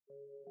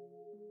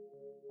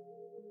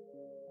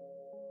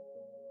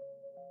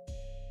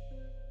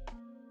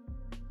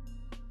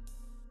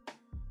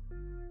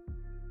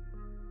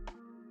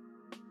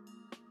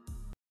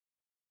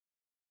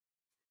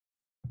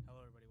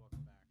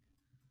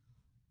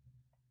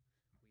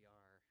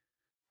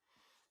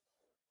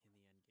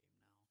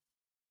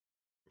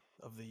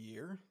Of the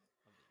year?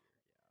 Of the year,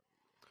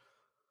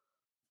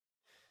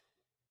 yeah, of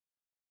the year.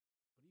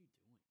 What are you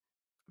doing?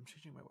 I'm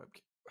changing my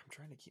webcam. I'm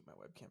trying to keep my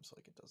webcam so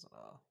like it doesn't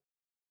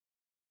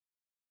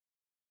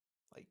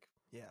like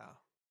yeah.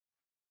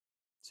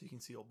 So you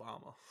can see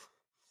Obama.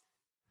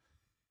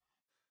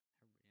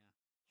 Yeah,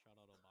 shout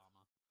out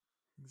Obama.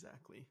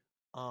 Exactly.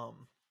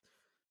 I'm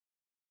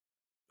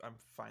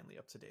finally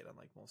up to date on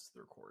like most of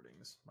the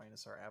recordings,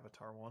 minus our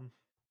Avatar one.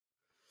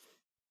 That's all right,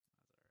 whatever.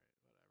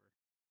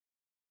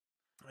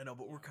 I know,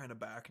 but Yeah, we're kind of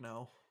back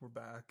now. We're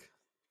back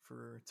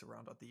to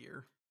round out the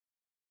year.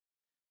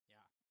 yeah.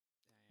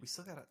 We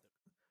still And got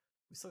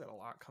a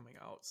lot coming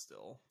out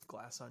still.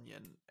 Glass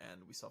Onion,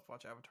 and we still have to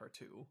watch Avatar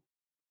 2. I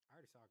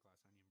already saw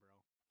Glass Onion, bro.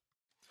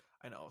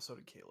 I know, so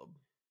did Caleb.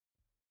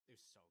 It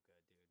was so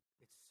good,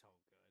 dude. It's so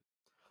good.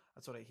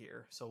 That's what I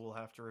hear. So we'll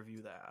have to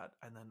review that,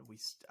 and then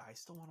I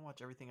still want to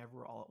watch Everything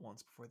Everywhere All at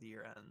Once before the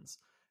year ends,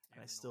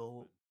 And the The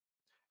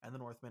Northman.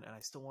 Northman, and I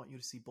still want you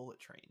to see Bullet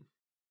Train.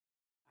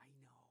 I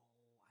know.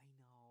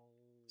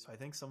 So I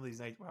think some of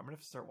these nights I'm gonna have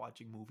to start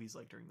watching movies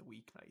like during the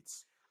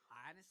weeknights.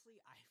 Honestly,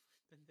 I've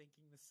been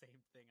thinking the same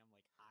thing. I'm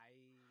like, I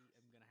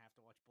am gonna have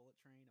to watch Bullet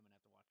Train. I'm gonna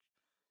have to watch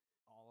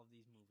all of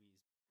these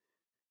movies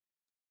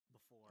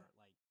before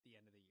like the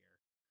end of the year.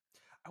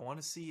 I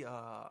want to see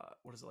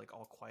what is it, like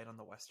All Quiet on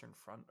the Western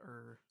Front,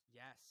 or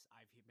Yes,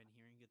 I've been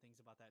hearing good things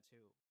about that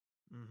too.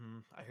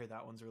 I hear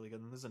that one's really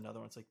good. And there's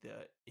another one. It's like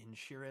the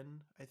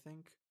Inshirin, I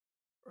think,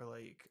 or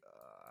like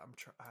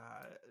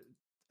I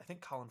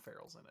think Colin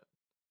Farrell's in it.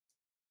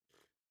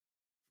 If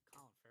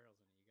Colin Farrell's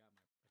in it, you got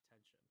my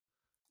attention.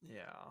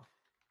 Yeah,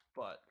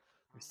 but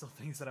there's still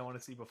things that I want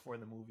to see before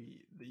the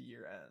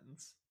year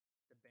ends.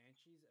 The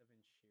Banshees of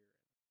Inisherin.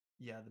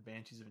 Yeah, the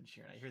Banshees of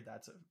Inisherin. I hear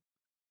that's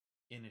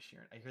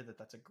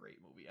a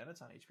great movie, and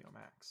it's on HBO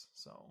Max.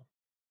 So On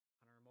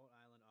a remote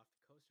island off the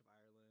coast of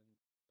Ireland,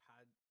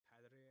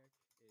 Padriac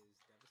is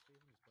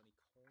devastated as Bunny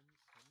Colmes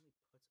suddenly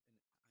puts an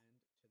end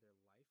to their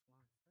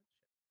lifelong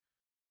friendship.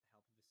 With the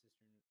help of his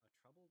sister, a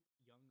troubled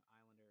young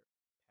islander,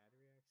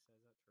 Padriac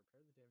sets out to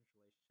repair the damaged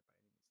relationship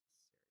by any means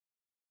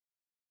necessary.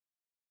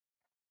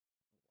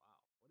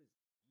 Wow, what is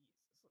these? This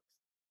looks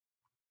intense.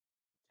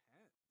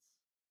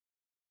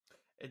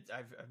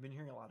 I've been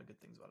hearing a lot of good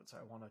things about it, so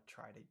I want to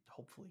try to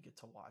hopefully get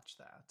to watch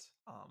that.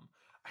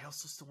 I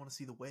also still want to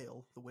see The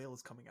Whale. The Whale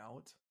is coming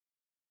out.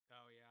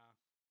 Oh yeah.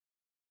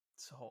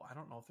 So I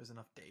don't know if there's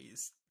enough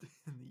days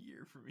in the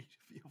year for me to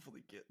be able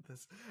to get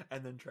this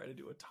and then try to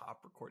do a top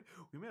recording.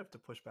 We may have to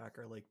push back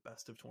our like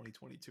best of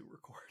 2022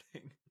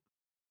 recording.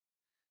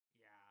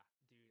 Yeah,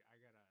 dude, I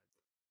gotta.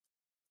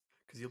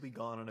 Because you'll be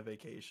gone on a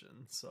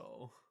vacation,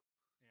 so.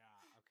 Yeah,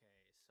 okay,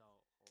 so hold up.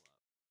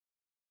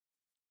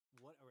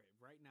 What? All right,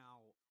 right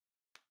now.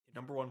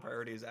 Number one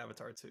priority is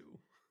Avatar 2.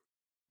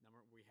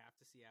 We have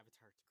to see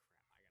Avatar. Crap,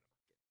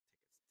 I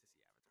gotta get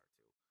tickets to see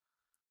Avatar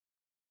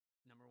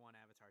 2. Number one,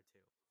 Avatar 2.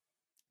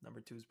 Number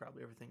 2 is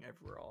probably Everything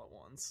Everywhere All at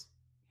Once.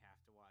 We have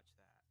to watch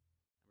that.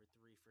 Number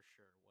 3 for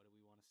sure. What do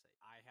we want to say?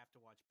 I have to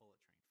watch Bullet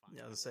Train. Fine.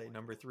 Yeah, I was say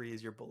number 3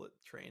 is your Bullet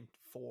Train.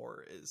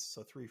 4 is,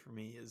 so 3 for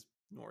me is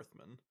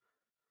Northman.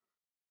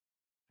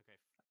 Okay,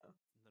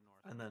 the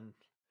Northman.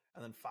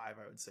 And then 5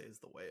 I would say is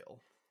The Whale.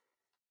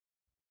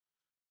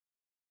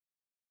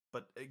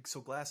 But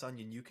so Glass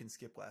Onion, you can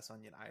skip Glass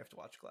Onion. I have to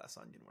watch Glass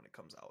Onion when it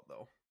comes out,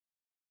 though.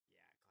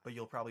 Yeah, but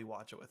you'll probably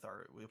watch it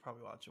we'll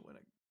probably watch it when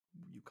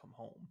you come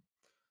home.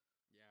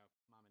 Yeah,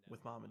 mom and dad.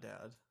 With mom and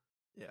dad.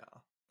 Yeah.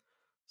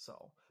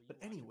 So, but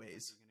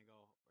anyways, Are you gonna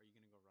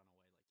go run away like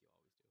you always do?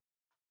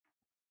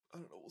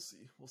 I don't know. We'll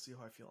see. We'll see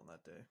how I feel on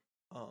that day.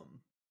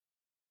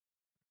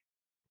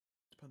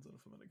 Depends on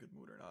if I'm in a good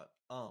mood or not.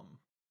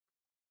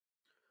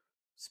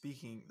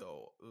 Speaking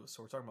though,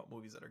 so we're talking about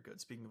movies that are good.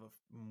 Speaking of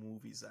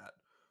movies that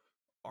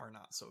are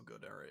not so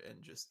good or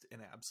in just an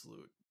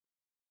absolute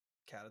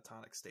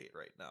catatonic state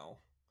right now,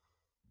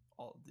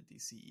 all of the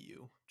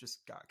DCEU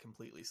just got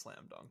completely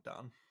slam dunked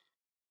on.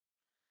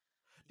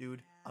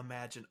 Dude, Yeah.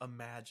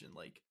 imagine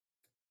like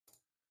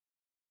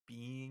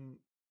being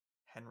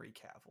Henry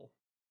Cavill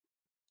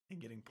and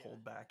getting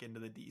pulled back into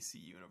the DC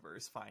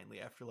universe finally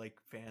after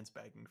like fans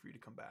begging for you to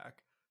come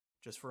back,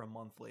 just for a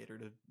month later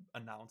to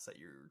announce that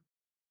you're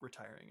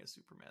retiring as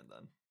Superman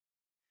then.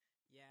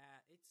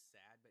 Yeah, it's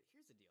sad, but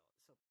here's the deal.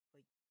 So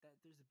like that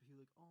there's a people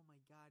like, "Oh my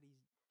god,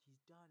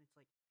 he's done." It's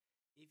like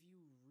if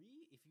you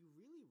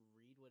really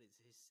read what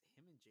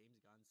him and James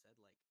Gunn said,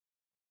 like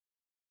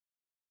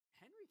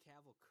Henry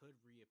Cavill could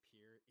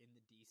reappear in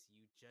the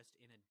DCU just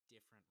in a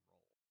different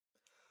role.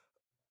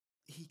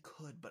 He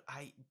could, but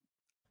I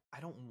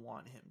don't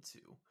want him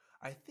to.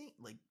 I think,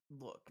 like,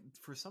 look,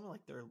 for some of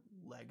like their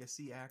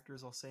legacy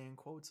actors, I'll say in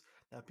quotes,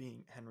 that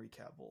being Henry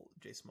Cavill,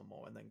 Jason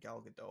Momoa, and then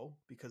Gal Gadot,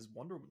 because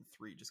Wonder Woman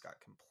 3 just got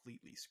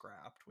completely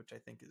scrapped, which I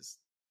think is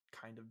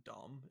kind of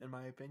dumb in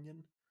my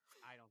opinion.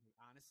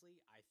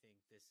 Honestly, I think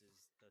this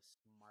is the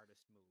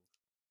smartest move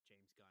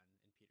James Gunn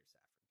and Peter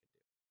Safran could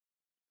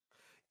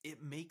do.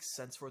 It makes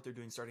sense for what they're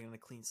doing, starting on a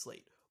clean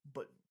slate,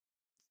 but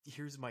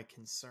here's my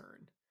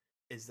concern: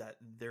 is that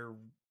they're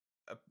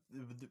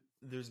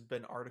there's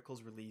been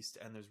articles released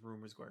and there's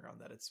rumors going around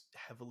that it's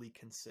heavily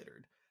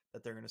considered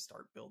that they're going to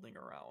start building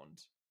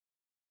around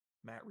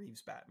Matt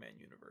Reeves' Batman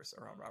universe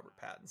around No, they're Robert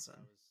not. Pattinson.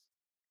 That was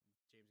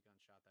James Gunn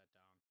shot that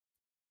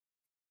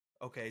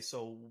down. Okay,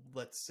 so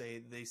let's say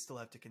they still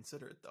have to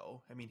consider it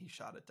though. I mean, he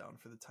shot it down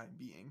for the time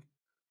being.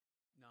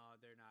 No,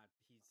 they're not.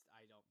 He's.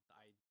 I don't.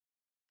 I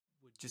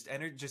would Just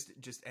be.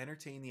 just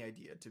entertain the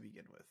idea to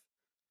begin with.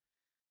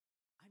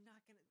 I'm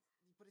not gonna.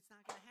 But it's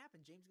not gonna happen.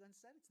 James Gunn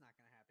said it's not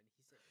gonna happen.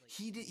 He said like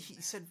He did.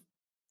 He said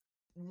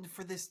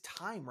for this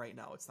time right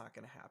now, it's not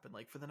going to happen.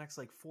 Like for the next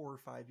like 4 or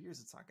 5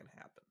 years, it's not going to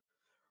happen.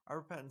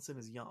 Robert Pattinson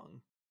is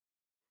young.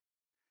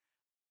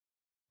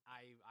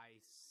 I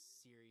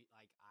serious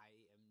like I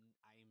am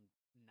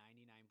 99.9%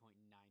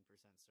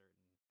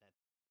 certain that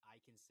I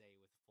can say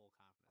with full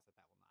confidence that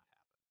that will not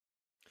happen.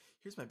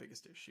 Here's my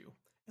biggest issue,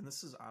 and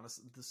this is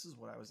honest. This is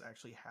what I was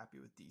actually happy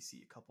with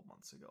DC a couple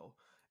months ago,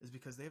 is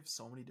because they have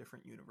so many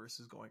different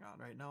universes going on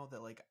right now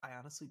that like I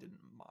honestly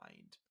didn't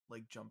mind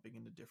like jumping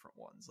into different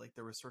ones. Like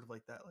there was sort of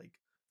like that like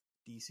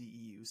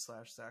DCEU /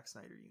 Zack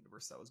Snyder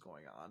universe that was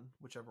going on,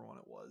 whichever one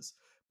it was.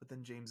 But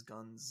then James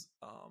Gunn's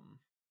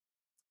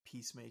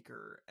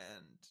Peacemaker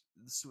and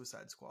the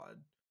Suicide Squad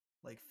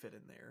like fit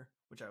in there,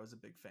 which I was a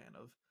big fan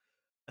of.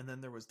 And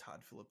then there was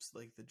Todd Phillips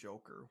like the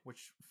Joker,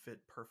 which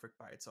fit perfect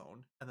by its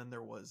own. And then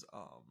there was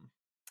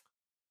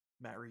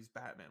Matt Reeves'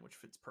 Batman, which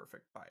fits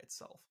perfect by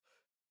itself.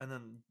 And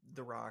then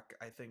The Rock,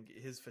 I think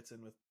his fits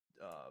in with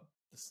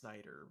the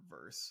Snyder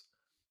verse.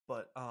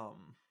 But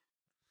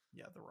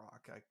yeah, The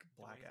Rock, like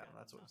Black Dwayne's Adam, got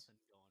that's what. nothing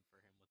going for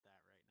him with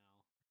that right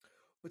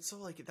now. But so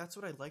like that's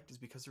what I liked, is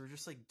because there were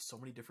just like so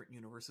many different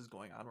universes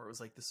going on where it was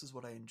like this is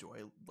what I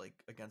enjoy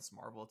like against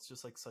Marvel. It's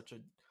just like such a,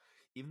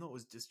 even though it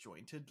was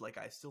disjointed, like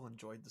I still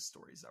enjoyed the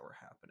stories that were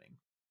happening.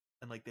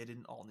 And like they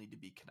didn't all need to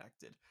be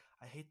connected.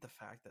 I hate the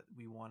fact that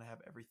we want to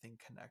have everything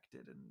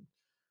connected, and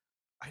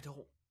I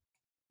don't,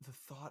 the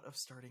thought of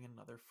starting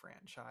another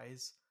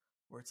franchise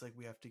where it's like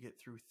we have to get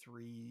through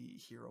 3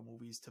 hero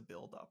movies to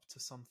build up to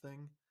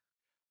something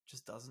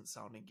just doesn't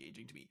sound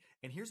engaging to me.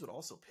 And here's what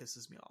also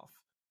pisses me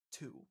off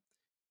too,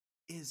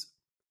 is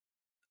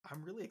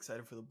I'm really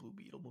excited for the Blue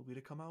Beetle movie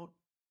to come out.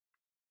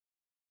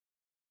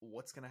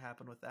 What's going to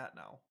happen with that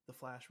now? The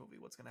Flash movie,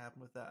 what's going to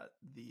happen with that?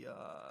 The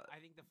I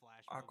think the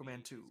Flash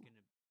Aquaman movie 2. is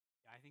gonna.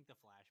 I think the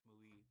Flash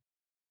movie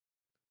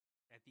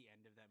at the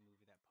end of that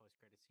movie, that post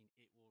credit scene,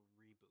 it will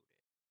reboot it.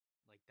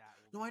 Like that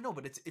will. No, I know,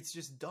 but it's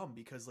just dumb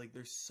because like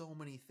there's so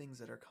many things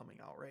that are coming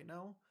out right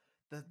now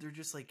that they're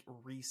just like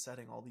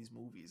resetting all these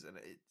movies, and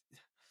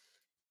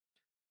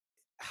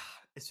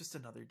it's just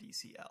another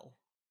DCL.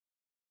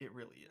 It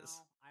really is.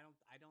 No, I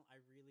don't. I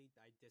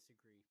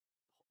disagree.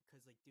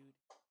 Because like, dude,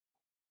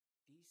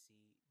 DC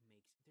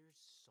makes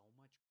there's so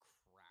much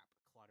crap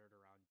cluttered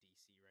around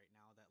DC right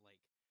now that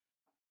like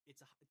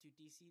it's a dude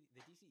DC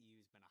the DCU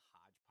has been a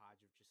hodgepodge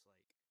of just like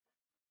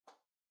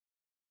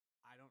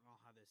I don't know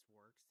how this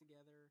works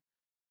together.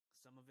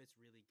 Some of it's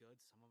really good,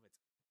 some of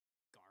it's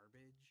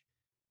garbage.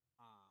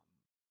 Um,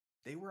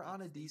 They were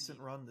on a they decent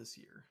need run this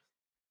year.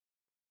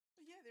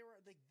 yeah, they were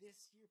like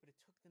this year, but it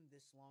took them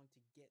this long to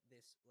get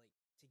this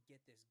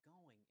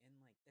going, and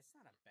like that's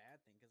not a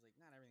bad thing because like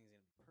not everything's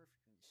gonna be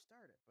perfect when you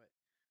start it, but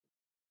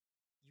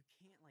you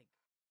can't like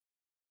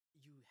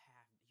you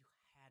had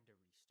to restart.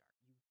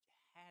 You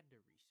had to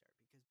restart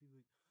because people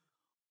like,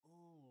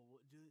 oh,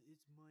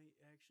 it's my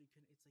actually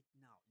can. It's like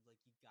no, like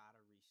you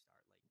gotta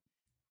restart. Like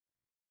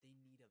they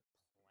need a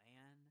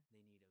plan.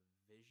 They need a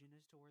vision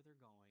as to where they're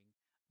going.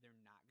 They're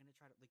not gonna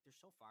try to like they're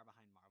so far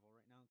behind Marvel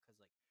right now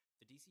because like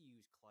the DCU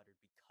is cluttered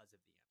because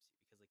of the MCU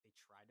because like they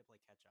tried to play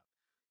catch up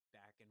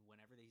back and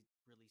whenever they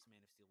released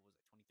Man of Steel was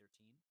it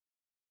 2013.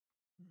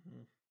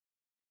 Mm-hmm.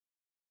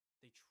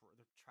 They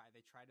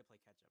tried to play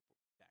catch up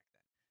back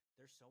then.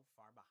 They're so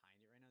far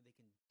behind it right now. They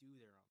can do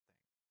their own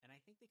thing, and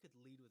I think they could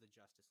lead with a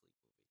Justice League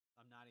movie.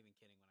 I'm not even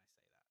kidding when I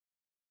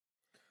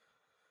say that.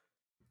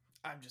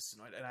 I'm just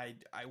annoyed, and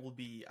I will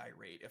be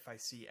irate if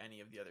I see any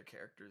of the other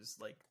characters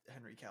like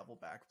Henry Cavill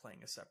back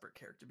playing a separate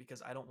character,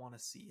 because I don't want to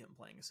see him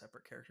playing a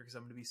separate character, because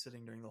I'm going to be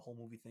sitting during the whole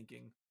movie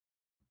thinking,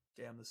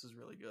 damn, this is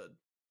really good.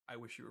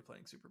 I wish you were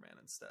playing Superman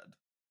instead.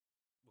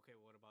 Okay,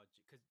 what about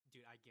because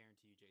dude, I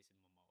guarantee you Jason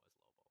Momoa is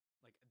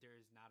Lobo. Like there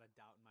is not a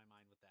doubt in my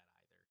mind with that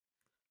either.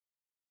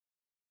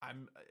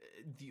 I'm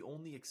the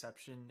only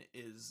exception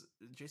is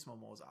Jason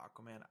Momoa's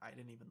Aquaman. I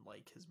didn't even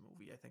like his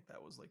movie. I think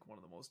that was like one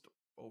of the most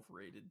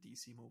overrated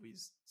DC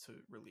movies to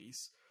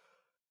release.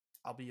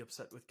 I'll be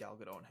upset with Gal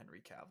Gadot and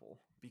Henry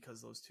Cavill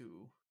because those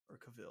two are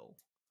Cavill,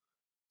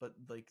 but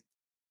like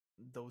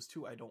those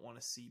two I don't want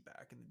to see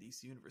back in the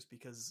DC universe,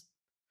 because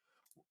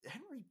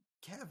Henry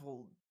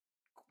Cavill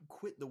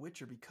quit The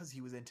Witcher because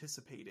he was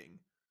anticipating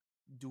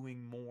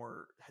doing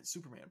more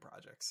Superman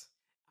projects.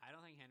 I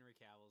don't think Henry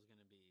Cavill is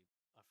going to be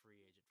a free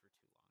agent for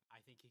too long. I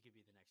think he could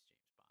be the next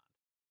James Bond.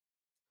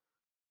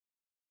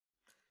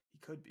 He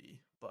could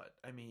be, but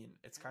I mean,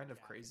 it's Henry kind of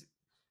Cavill. crazy.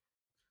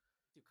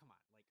 Dude, come on.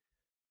 Like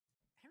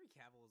Henry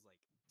Cavill is like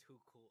too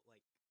cool.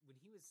 Like when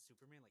he was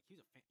Superman, like he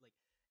was a fan. Like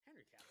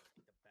Henry Cavill is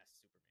like the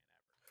best Superman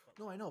ever. But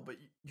No, I know, but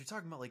you're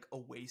talking about like a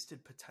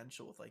wasted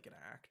potential with like an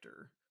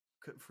actor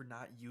for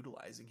not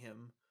utilizing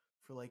him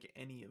for like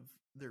any of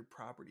their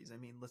properties. I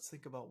mean, let's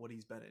think about what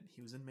he's been in.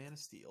 He was in Man of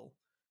Steel.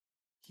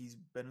 He's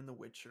been in The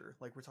Witcher.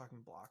 Like we're talking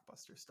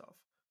blockbuster stuff.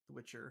 The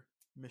Witcher,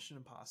 Mission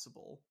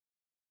Impossible,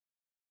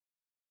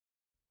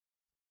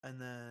 and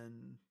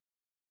then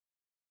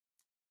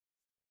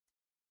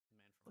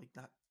Man like from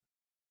not.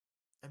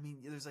 I mean,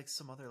 there's like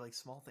some other like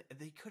small thing.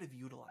 They could have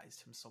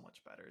utilized him so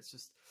much better. It's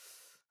just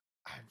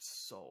I'm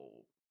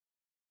so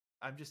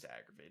I'm just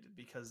aggravated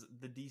because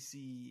the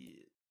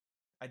DC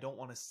I don't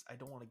want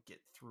to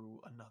get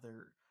through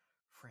another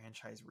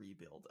franchise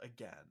rebuild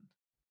again.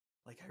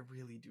 Like I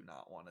really do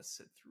not want to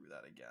sit through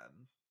that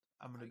again.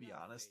 I'm going I to be got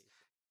honest,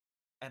 faith.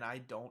 and I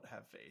don't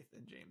have faith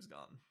in James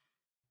Gunn.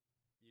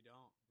 You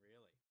don't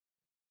really.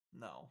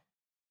 No.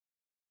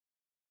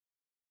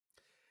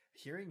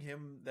 Hearing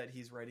him that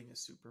he's writing a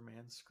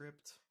Superman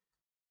script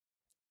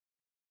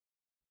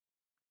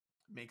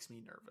makes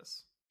me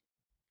nervous.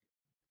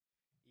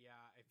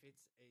 Yeah, if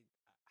it's a,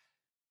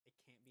 it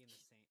can't be in the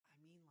same. I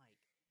mean, like,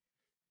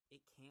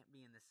 it can't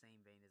be in the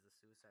same vein as the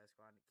Suicide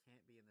Squad. It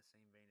can't be in the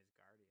same vein as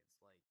Guardians.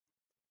 Like,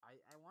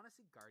 I want to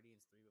see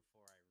Guardians 3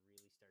 before I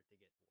really start to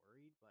get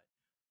worried. But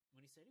when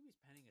he said he was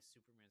penning a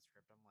Superman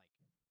script, I'm like,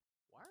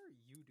 why are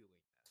you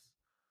doing this?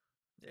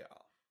 Yeah.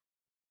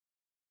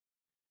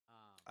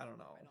 I don't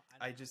know.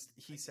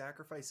 He I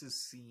sacrifices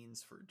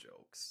scenes for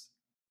jokes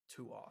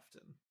too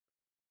often.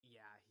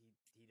 yeah,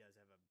 he does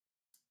have a,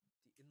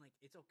 and like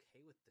it's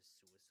okay with the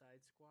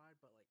Suicide Squad,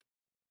 but like,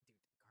 dude,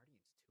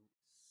 Guardians 2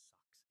 sucks.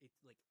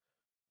 It's like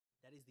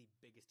that is the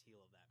biggest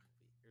heel of that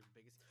movie. Or the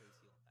biggest Achilles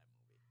heel of that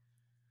movie.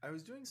 I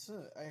was doing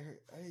some.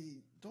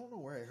 I don't know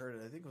where I heard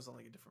it. I think it was on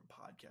like a different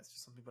podcast or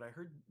something. But I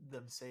heard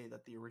them say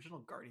that the original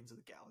Guardians of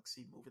the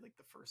Galaxy movie, like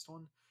the first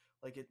one,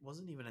 like it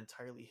wasn't even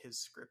entirely his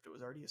script. It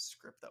was already a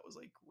script that was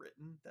like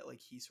written that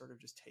like he sort of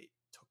just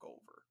took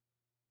over,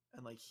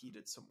 and like he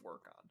did some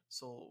work on.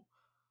 So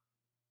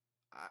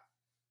I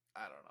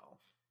I don't know.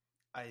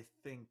 I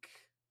think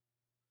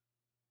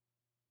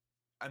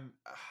I'm.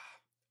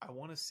 I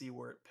want to see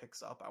where it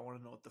picks up. I want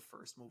to know what the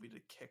first movie to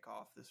kick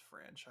off this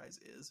franchise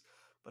is,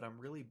 but I'm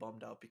really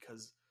bummed out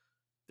because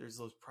there's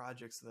those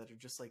projects that are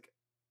just like,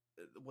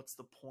 what's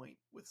the point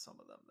with some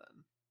of them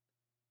then?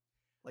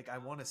 Like I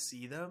want to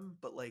see them,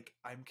 but like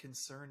I'm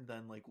concerned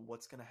then like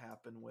what's going to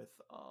happen with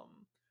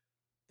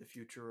the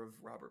future of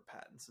Robert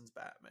Pattinson's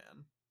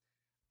Batman.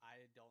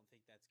 I don't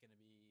think that's going to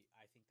be.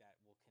 I think that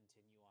will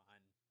continue on.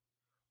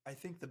 I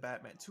think the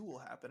Batman 2 will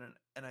happen,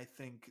 and I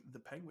think the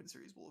Penguin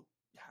series will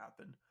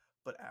happen.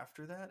 But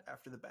after that,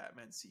 after the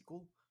Batman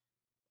sequel,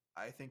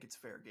 I think it's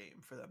fair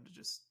game for them to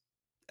just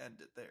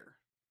end it there.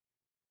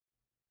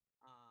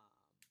 Um,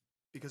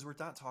 Because we're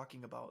not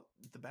talking about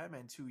the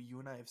Batman 2. You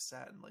and I have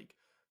sat and like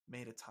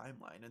made a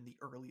timeline, and the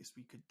earliest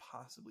we could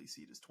possibly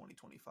see it is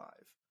 2025.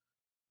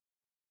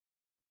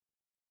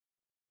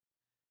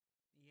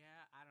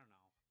 yeah, I don't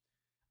know.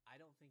 I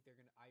don't think they're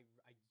gonna. I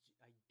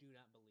do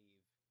not believe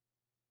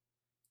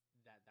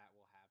that that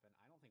will happen.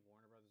 I don't think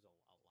Warner Brothers will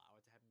allow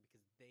it to happen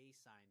because they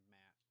signed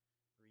Matt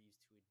Reeves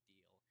to a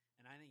deal,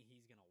 and I think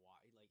he's gonna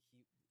walk. Like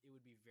he, it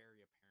would be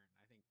very apparent.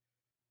 I think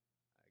again,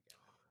 I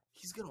don't know.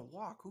 He's gonna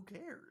walk. Who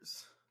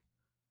cares?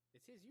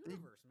 It's his They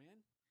universe,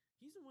 man.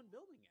 He's the one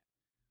building it.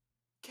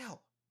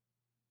 Cal,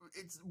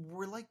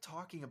 we're like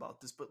talking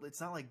about this, but it's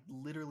not like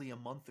literally a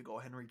month ago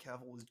Henry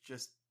Cavill was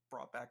just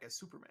brought back as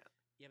Superman.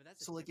 Yeah, but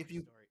that's a So like if different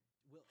you story.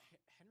 Will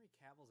Henry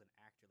Cavill's an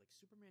actor. Like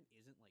Superman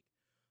isn't like.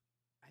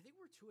 I think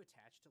we're too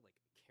attached to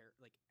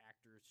like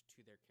actors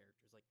to their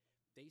characters. Like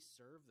they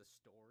serve the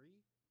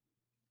story,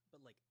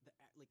 but like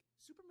like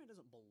Superman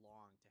doesn't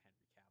belong to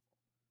Henry Cavill.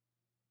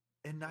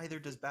 and Like neither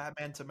does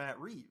Batman to Matt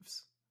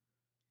Reeves.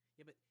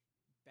 yeah, but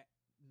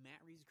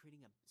Matt Reeves is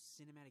creating a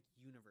cinematic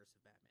universe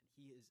of Batman.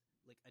 He is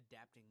like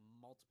adapting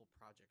multiple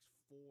projects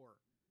for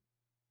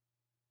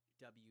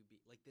WB.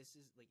 Like this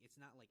is like it's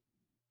not like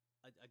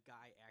a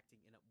guy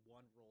acting in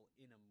one role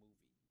in a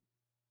movie.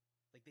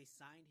 Like they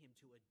signed him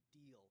to a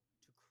deal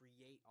to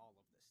create all of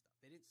this stuff.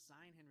 They didn't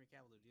sign Henry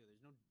Cavill to a deal.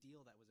 There's no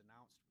deal that was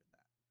announced with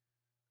that.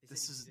 They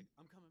This said is like,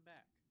 I'm coming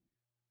back.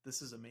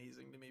 this is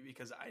amazing to me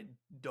because I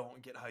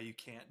don't get how you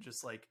can't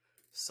just like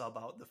sub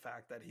out the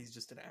fact that he's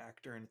just an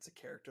actor and it's a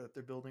character that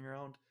they're building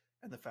around,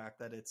 and the fact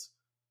that it's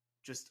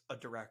just a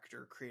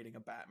director creating a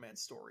Batman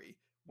story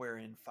where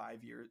in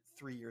 5 years,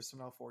 3 years from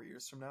now, 4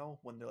 years from now,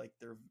 when they're like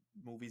their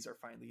movies are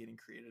finally getting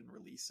created and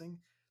releasing,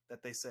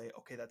 that they say,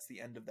 okay, that's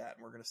the end of that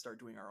and we're going to start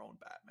doing our own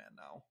Batman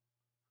now.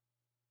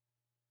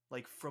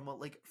 Like from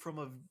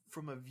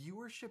a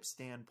viewership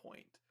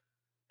standpoint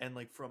and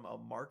like from a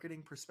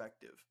marketing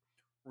perspective,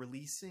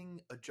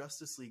 releasing a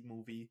Justice League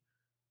movie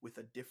with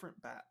a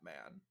different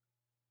Batman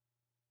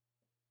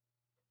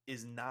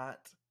is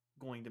not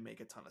going to make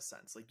a ton of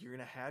sense. Like you're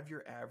going to have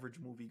your average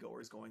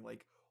moviegoers going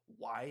like,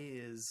 why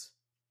is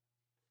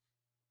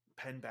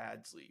Penn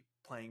Badgley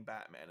playing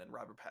Batman and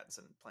Robert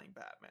Pattinson playing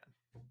Batman?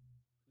 Who's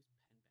Penn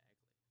Badgley?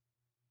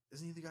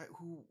 Isn't he the guy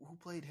who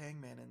played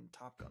Hangman in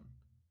Top Gun?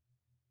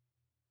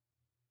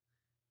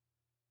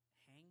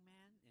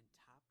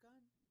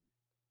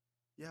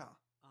 Yeah.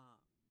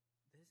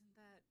 Isn't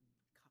that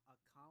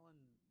Colin?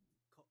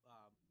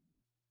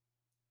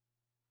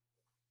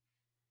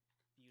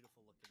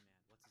 Beautiful looking man.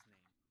 What's his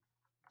name?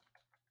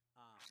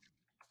 I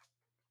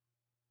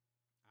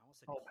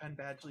almost said Oh, Penn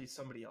Colin. Badgley's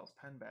somebody else.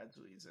 Penn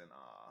Badgley's in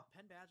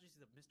Penn Badgley's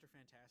the Mr.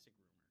 Fantastic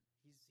rumor.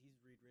 He's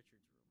Reed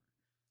Richards rumor.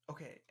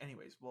 Okay,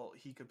 anyways, well,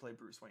 he could play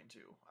Bruce Wayne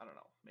too. I don't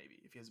know,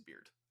 maybe if he has a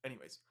beard.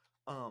 Anyways,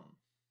 um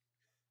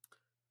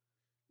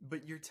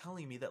but you're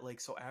telling me that,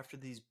 like, so after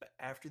these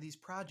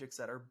projects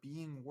that are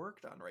being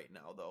worked on right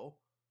now though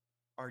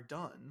are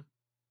done,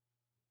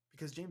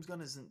 because James Gunn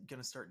isn't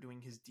going to start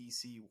doing his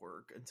DC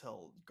work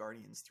until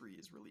Guardians 3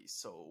 is released.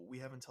 So we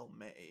have until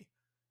May,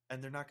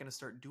 and they're not going to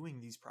start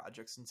doing these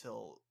projects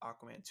until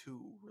Aquaman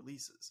 2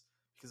 releases,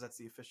 because that's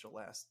the official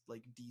last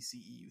like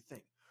DCEU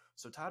thing.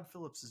 So Todd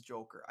Phillips'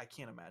 Joker, I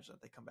can't imagine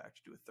that they come back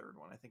to do a third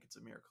one. I think it's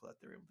a miracle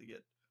that they're able to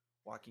get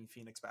Joaquin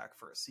Phoenix back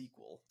for a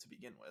sequel to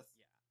begin with.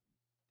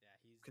 Yeah,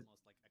 he's the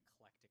most like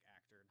eclectic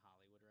actor in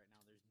Hollywood right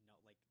now. There's no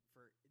like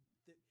for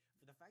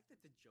the fact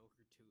that the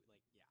Joker 2,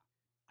 like, yeah,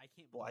 I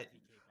can't believe he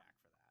came back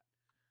for that.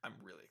 I'm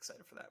really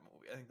excited for that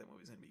movie. I think that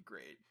movie's gonna be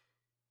great.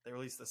 They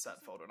released the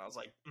set photo, and I was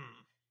like,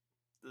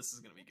 this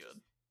is gonna be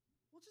good.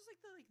 Just like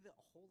the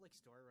whole like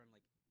story around,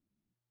 like,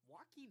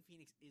 Joaquin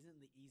Phoenix isn't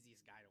the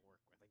easiest guy to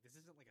work with. Like, this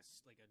isn't like a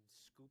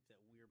scoop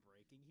that we're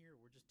breaking here.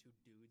 We're just two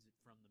dudes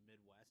from the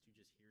Midwest who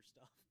just hear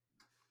stuff.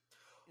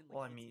 And, like,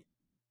 well, I mean,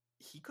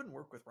 he couldn't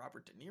work with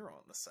Robert De Niro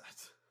on the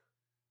set.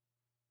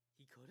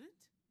 He couldn't?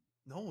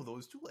 No,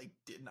 those two like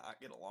did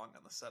not get along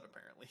on the set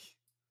apparently.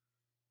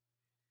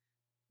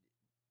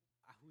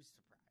 Who's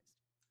surprised?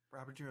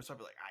 Robert De Niro's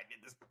probably like, I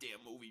did this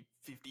damn movie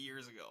 50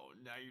 years ago,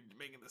 and now you're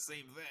making the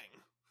same thing.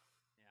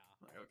 Yeah.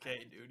 Like,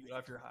 okay, dude, get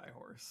off your high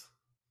horse.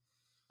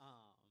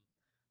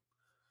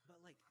 But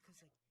like, cause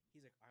like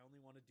he's like, I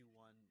only want to do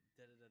one,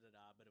 da da da da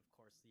da. But of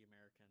course, the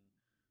American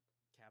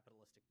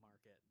capitalistic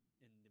market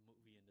in the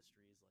movie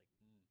industry is like,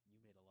 you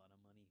made a lot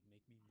of money,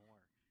 make me more.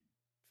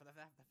 For the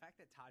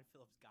fact that Todd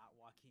Phillips got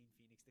Joaquin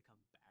Phoenix to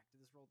come back to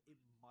this role, it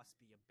must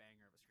be a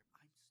banger of a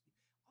script.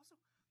 Also,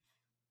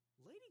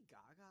 Lady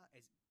Gaga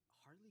as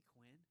Harley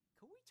Quinn.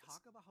 Can we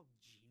talk about how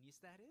genius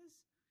that is?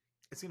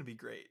 It's gonna be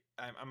great.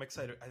 I'm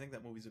excited. I think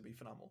that movie's gonna be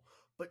phenomenal.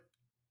 But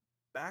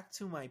back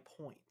to my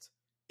point,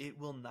 it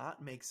will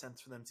not make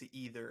sense for them to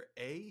either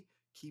A,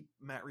 keep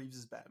Matt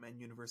Reeves' Batman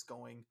universe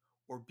going,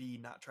 or B,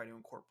 not try to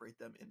incorporate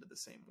them into the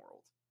same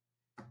world.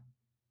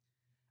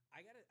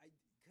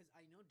 Because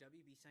I know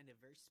WB signed a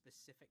very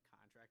specific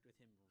contract with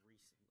him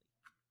recently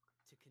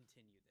to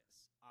continue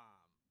this.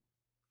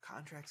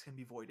 Contracts can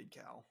be voided,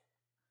 Cal.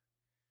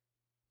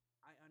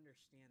 I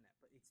understand that,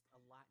 but it's a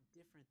lot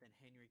different than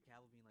Henry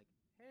Cavill being like,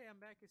 hey, I'm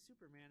back as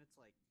Superman. It's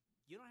like,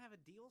 you don't have a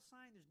deal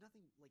signed. There's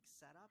nothing like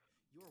set up.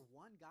 You're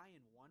one guy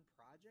in one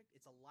project.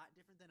 It's a lot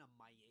different than a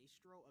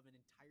maestro of an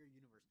entire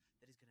universe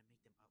that is going to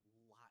make them a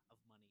lot of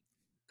money.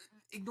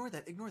 Ignore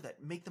that.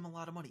 Make them a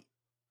lot of money.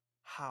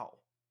 How?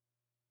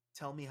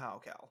 Tell me how,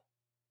 Cal.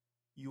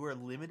 You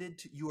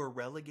are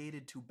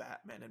relegated to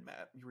Batman and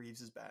Matt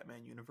Reeves'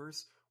 Batman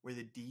universe, where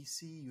the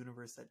DC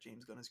universe that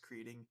James Gunn is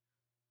creating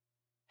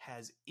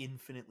has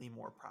infinitely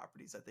more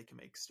properties that they can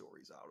make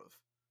stories out of.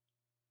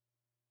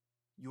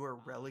 You are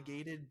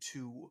relegated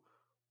to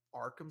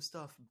Arkham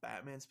stuff,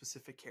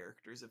 Batman-specific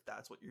characters, if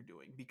that's what you're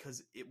doing.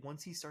 Because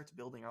once he starts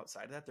building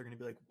outside of that, they're going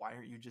to be like, why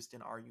aren't you just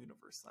in our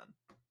universe then?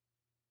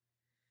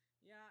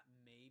 Yeah,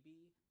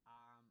 maybe. I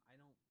don't know. I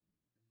don't think so.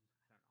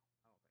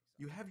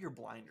 You have your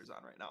blinders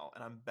on right now,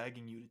 and I'm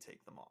begging you to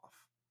take them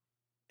off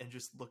and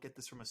just look at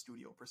this from a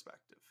studio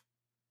perspective.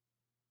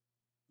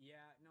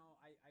 Yeah, no,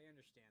 I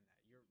understand that.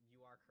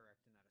 You are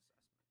correct in that assessment.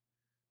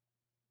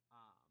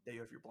 Yeah,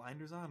 you have your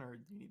blinders on, or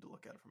you need to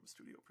look at it from a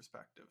studio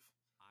perspective.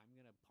 I'm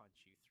gonna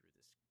punch you through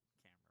this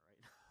camera right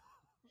now.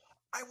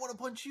 I want to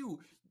punch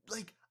you.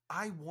 Like,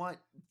 I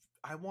want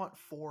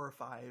 4 or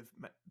 5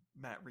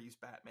 Matt Reeves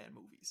Batman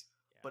movies.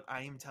 Yeah. But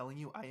I am telling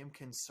you, I am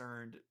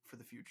concerned for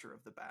the future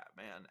of the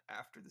Batman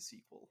after the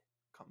sequel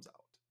comes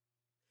out.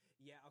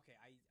 Yeah, okay,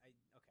 I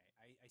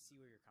see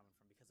where you're coming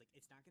from, because like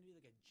it's not gonna be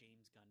like a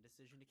James Gunn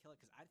decision to kill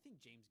it, because I think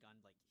James Gunn,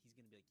 like, he's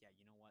gonna be like, yeah,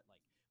 you know what, like,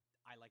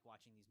 I like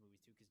watching these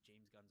movies too, because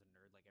James Gunn's a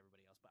nerd like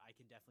everybody else, but I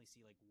can definitely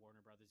see like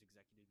Warner Brothers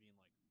executive being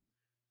like,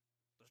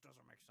 this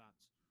doesn't make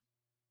sense.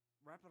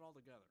 Wrap it all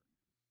together.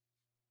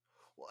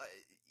 Well,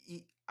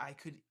 I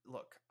could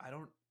look. I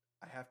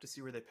have to see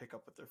where they pick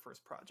up with their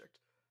first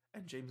project.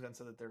 And James Gunn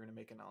said that they're going to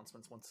make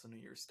announcements once the new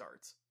year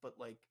starts. But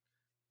like,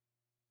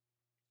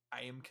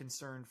 I am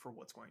concerned for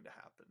what's going to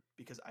happen,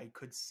 because I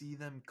could see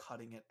them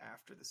cutting it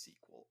after the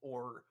sequel,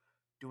 or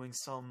doing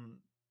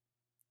some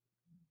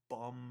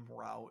bum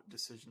route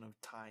decision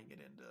of tying it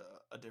into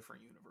a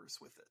different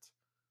universe with it.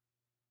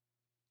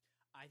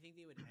 I think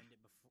they would end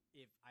it before.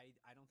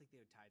 I don't think they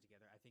would tie it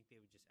together. I think they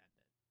would just end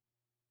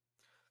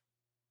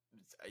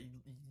it.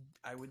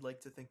 I would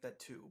like to think that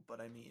too, but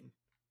I mean,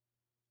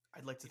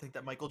 I'd like to think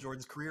that Michael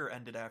Jordan's career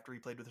ended after he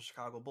played with the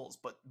Chicago Bulls,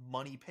 but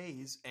money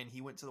pays, and he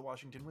went to the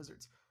Washington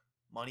Wizards.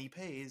 Money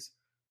pays.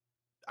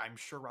 I'm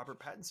sure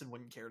Robert Pattinson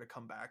wouldn't care to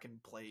come back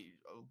and play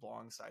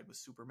alongside with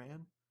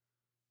Superman.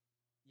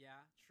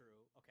 Yeah,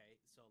 true. Okay,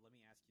 so let me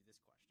ask you this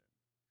question.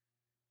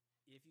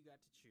 If you got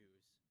to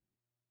choose,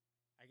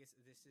 I guess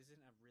this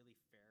isn't a really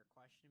fair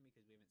question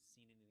because we haven't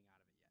seen anything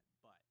out of it yet,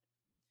 but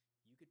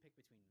you could pick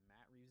between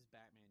Matt Reeves'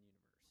 Batman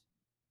universe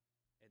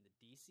and the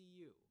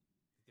DCU,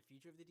 the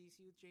future of the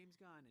DC with James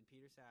Gunn and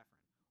Peter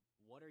Safran.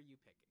 What are you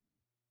picking?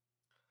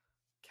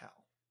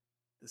 Cal,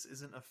 this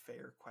isn't a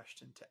fair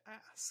question to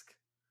ask.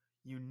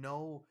 You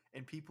know,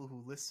 and people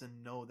who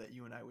listen know that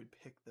you and I would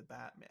pick the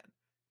Batman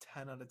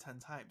 10 out of 10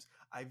 times.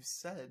 I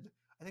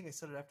think I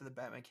said it after the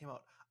Batman came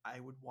out, I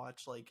would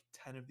watch like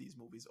 10 of these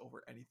movies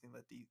over anything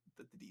that the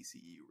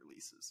DCEU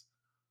releases.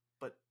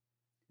 But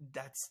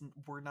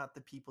we're not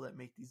the people that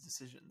make these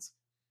decisions.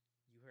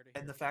 You heard it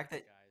And here the fact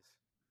first, that guys.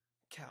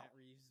 Cal, Matt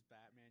Reeves'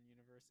 Batman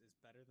universe is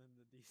better than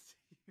the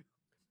DCU.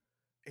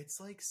 it's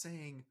like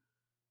saying,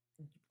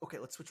 okay,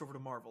 let's switch over to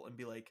Marvel and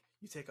be like,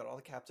 you take out all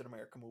the Captain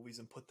America movies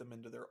and put them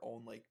into their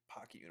own like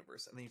pocket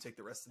universe, and then you take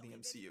the rest of the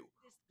MCU.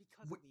 This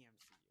because of the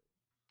MCU.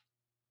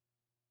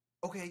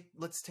 Okay,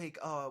 let's take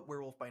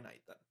Werewolf by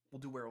Night then. We'll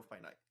do Werewolf by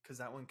Night because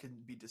that one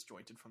can be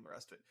disjointed from the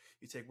rest of it.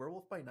 You take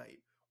Werewolf by Night,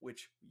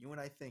 which you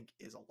and I think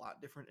is a lot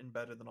different and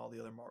better than all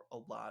the other a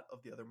lot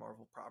of the other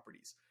Marvel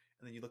properties,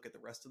 and then you look at the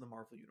rest of the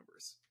Marvel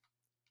universe.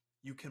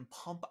 You can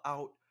pump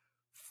out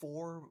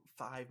 4,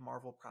 5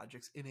 Marvel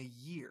projects in a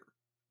year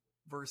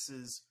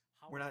versus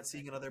we're not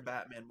seeing another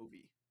Batman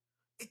movie.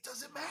 It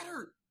doesn't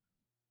matter.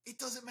 It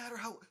doesn't matter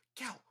how.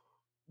 Cal,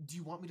 do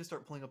you want me to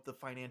start pulling up the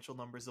financial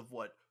numbers of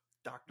what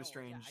Doctor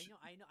Strange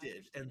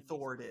did and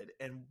Thor did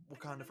and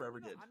Wakanda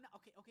Forever did? I'm not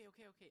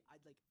okay.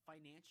 I'd like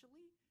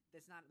financially.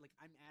 That's not like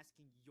I'm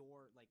asking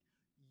your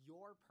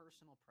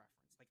personal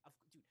preference. Like,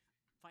 dude,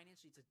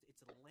 financially,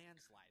 it's a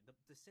landslide.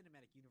 The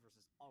cinematic universe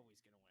is always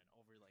gonna win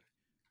over like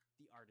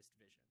the artist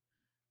vision.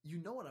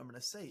 You know what I'm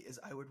gonna say is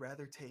I would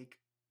rather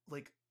take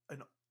like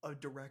a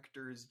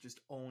director's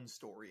just own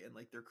story and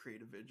like their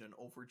creative vision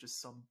over just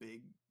some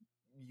big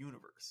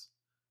universe.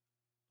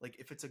 Like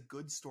if it's a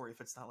good story, if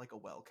it's not like a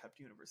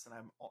well-kept universe, then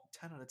 10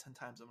 out of 10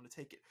 times I'm going to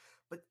take it.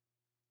 But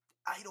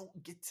I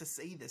don't get to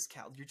say this,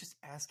 Cal. You're just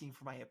asking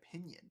for my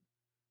opinion.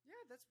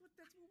 Yeah, that's what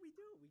we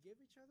do. We give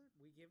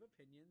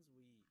opinions,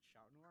 we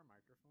shout into our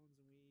microphones,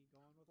 and we go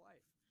on with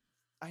life.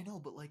 I know,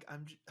 but like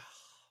I'm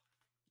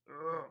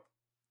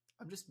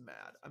just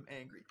mad. I'm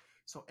angry.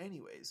 So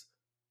anyways,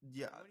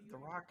 yeah,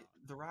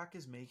 The Rock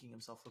is making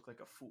himself look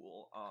like a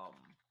fool.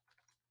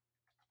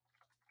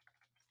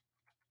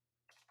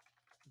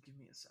 Give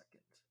me a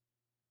second.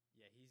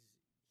 Yeah, he's.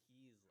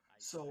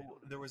 So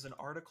there was an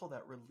article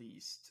that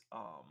released.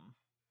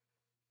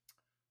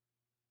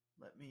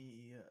 Let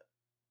me.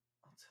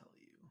 I'll tell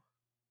you.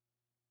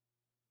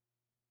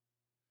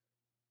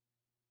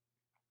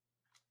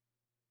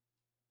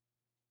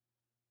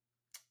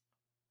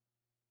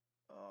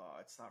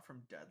 It's not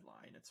from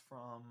Deadline. It's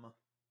from.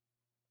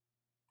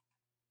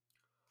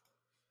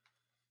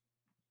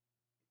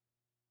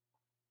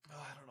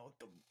 I don't know what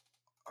the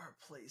our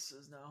place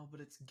is now, but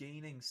it's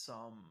gaining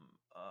some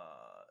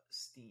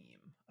steam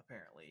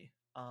apparently.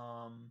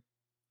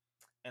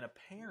 And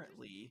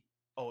apparently,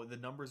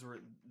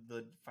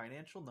 the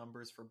financial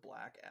numbers for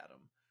Black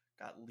Adam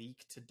got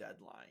leaked to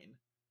Deadline,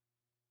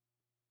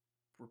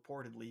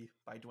 reportedly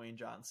by Dwayne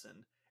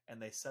Johnson,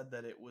 and they said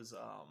that it was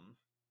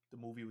the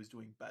movie was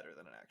doing better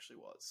than it actually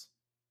was.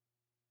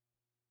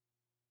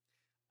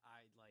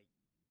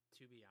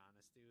 To be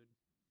honest, dude,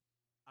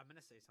 I'm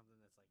gonna say something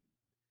that's like,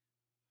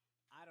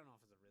 I don't know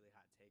if it's a really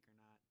hot take or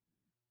not.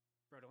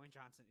 Bro, Dwayne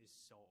Johnson is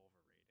so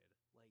overrated.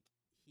 Like,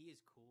 he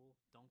is cool.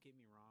 Don't get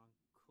me wrong.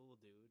 Cool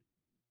dude.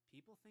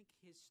 People think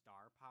his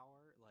star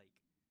power, like,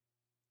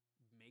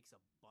 makes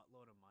a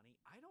buttload of money.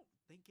 I don't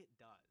think it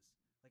does.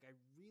 Like, I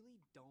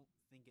really don't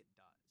think it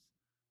does.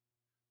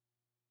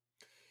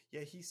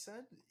 Yeah, he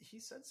said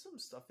some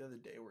stuff the other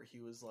day where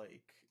he was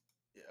like,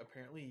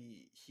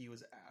 apparently he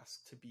was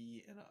asked to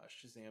be in a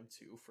Shazam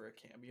 2 for a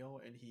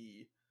cameo and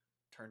he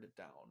turned it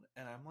down.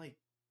 And I'm like,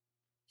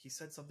 he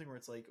said something where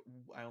it's like,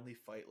 I only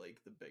fight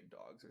like the big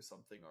dogs or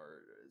something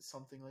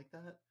like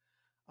that.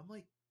 I'm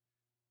like,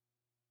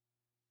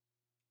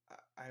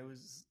 I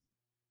was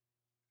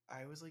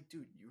like,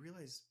 dude, you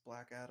realize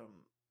Black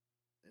Adam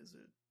is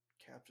a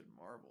Captain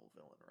Marvel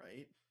villain,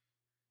 right?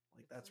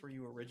 Like that's where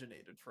you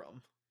originated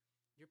from.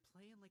 You're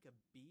playing like a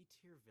B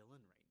tier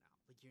villain right now.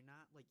 Like you're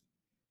not like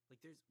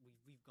there's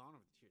we've gone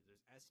over the tiers.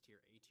 There's S tier,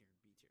 A tier, and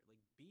B tier.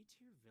 Like B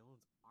tier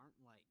villains aren't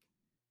like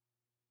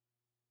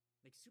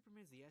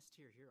Superman's the S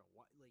tier hero.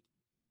 What like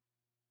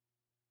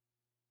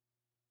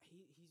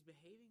he's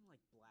behaving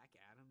like Black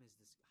Adam is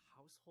this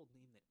household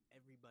name that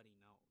everybody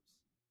knows.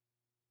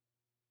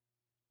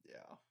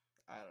 Yeah,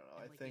 I don't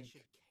know. And, I think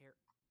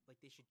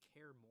they should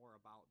care more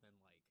about than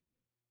like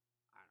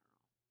I don't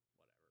know,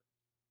 whatever.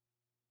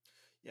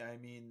 Yeah, I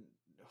mean,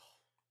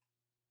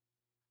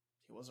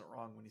 he wasn't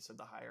wrong when he said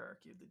the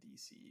hierarchy of the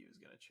DCU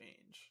was going to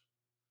change,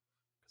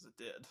 because it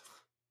did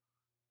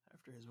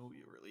after his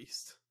movie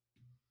released.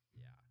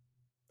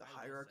 Yeah, The I will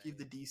hierarchy of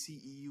the say,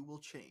 DCEU will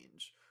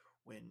change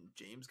when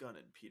James Gunn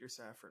and Peter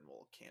Safran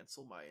will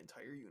cancel my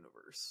entire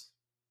universe.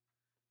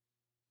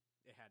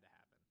 it had to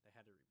happen. They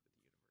had to reboot the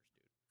universe,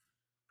 dude.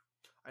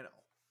 I know.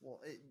 Well,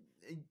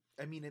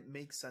 I mean, it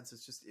makes sense.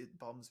 It's just, it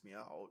bums me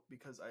out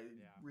because I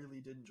Yeah.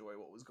 really did enjoy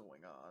what was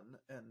going on.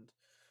 And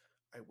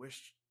I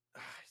wish,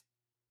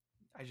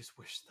 I just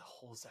wish the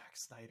whole Zack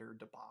Snyder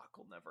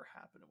debacle never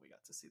happened and we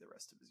got to see the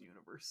rest of his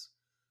universe.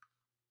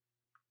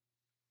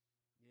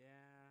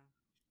 Yeah.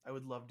 I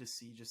would love to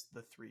see just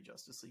the 3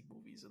 Justice League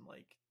movies and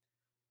like,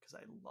 because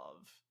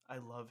I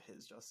love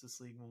his Justice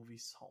League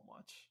movies so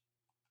much.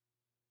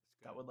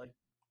 It's That good. would like,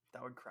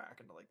 that would crack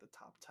into like the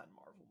top 10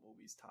 Marvel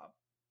movies, top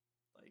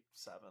like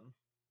 7.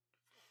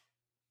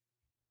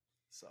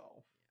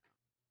 So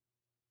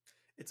Yeah.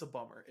 it's a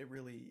bummer. It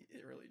really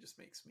just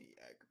makes me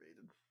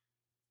aggravated.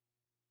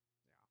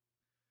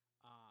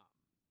 Yeah.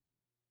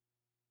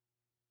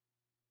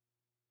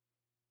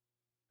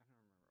 I don't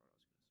remember what I was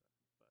gonna say,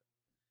 but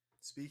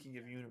Speaking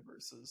of yeah,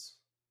 universes,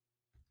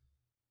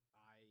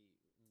 I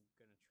am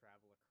gonna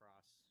travel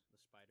across the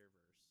Spider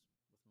Verse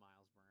with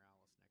Miles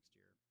Morales next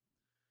year.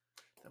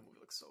 that movie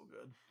looks so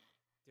good.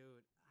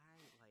 Dude,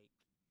 I like.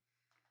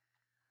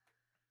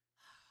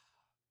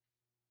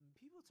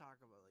 People talk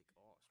about like,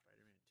 oh,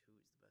 Spider-Man 2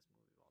 is the best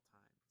movie of all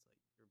time.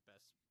 It's like your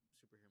best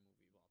superhero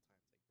movie of all time.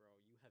 It's like,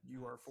 bro, you have You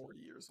not are 40 seen.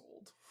 years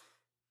old.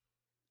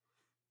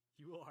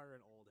 You are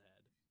an old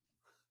head.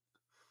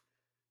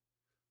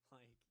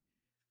 Like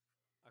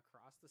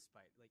across the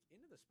spider, like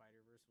Into the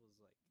Spider Verse was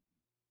like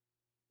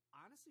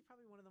honestly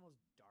probably one of the most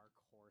dark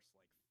horse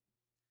like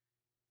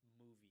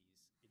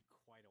movies in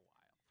quite a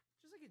while.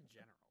 Just like in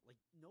general, like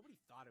nobody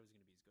thought it was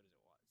gonna be as good as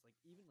it was. Like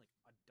even like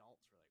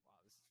adults were like, wow,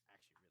 this is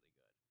actually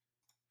really good.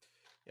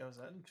 Yeah, was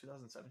that in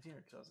 2017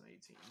 or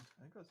 2018?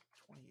 I think it was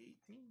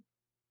 2018.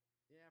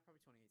 Yeah,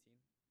 probably 2018.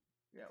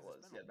 Yeah, it Because was.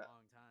 it's been Yeah, a that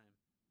long time.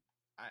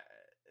 I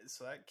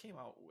so that came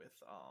out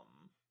with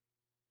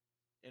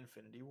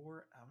Infinity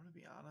War. I'm gonna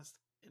be honest.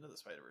 Into the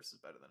Spider Verse is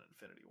better than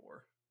Infinity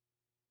War.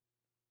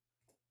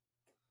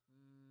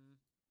 Mm,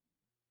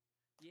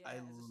 I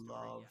yeah, as a story,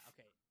 love. yeah,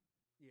 okay,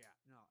 yeah,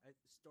 no,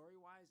 story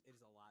wise, it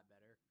is a lot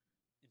better.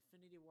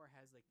 Infinity War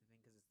has like the thing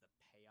because it's the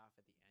payoff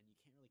at the end. You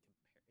can't really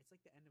compare. It's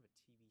like the end of a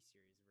TV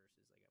series versus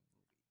like a movie.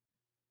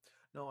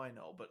 No, I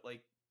know, but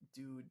like,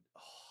 dude,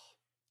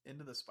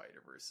 Into the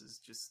Spider Verse is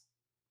just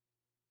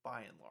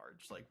by and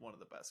large like one of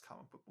the best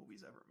comic book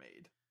movies ever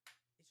made.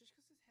 It's just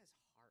because it has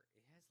heart.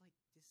 It has like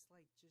this,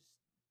 like just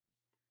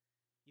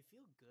you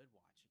feel good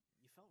watching it.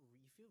 You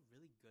feel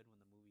really good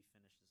when the movie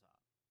finishes up.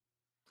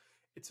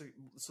 It's a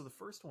so the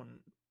first one,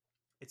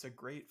 it's a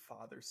great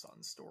father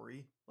son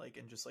story, like,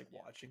 and just like Yeah,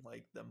 watching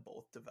like them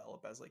both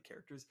develop as like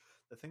characters.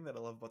 The thing that I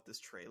love about this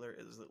trailer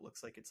is it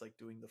looks like it's like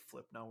doing the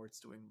flip now where it's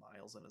doing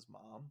Miles and his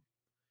mom.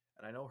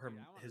 And I know her dude,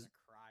 I wanted his to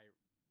cry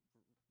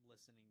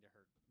listening to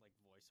her like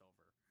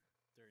voiceover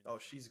during the oh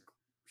trailer.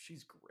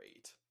 she's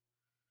great.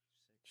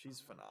 She's She's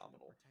like, I'm gonna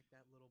phenomenal. protect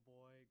that little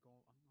boy. I'm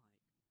like,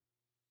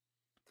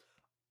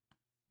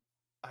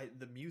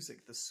 The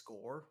music, the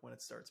score when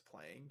it starts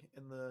playing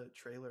in the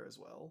trailer as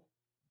well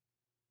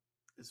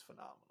is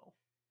phenomenal.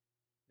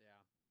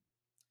 yeah,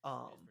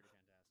 it is Um, pretty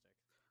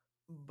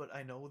fantastic. but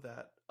I know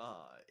that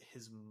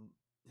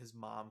his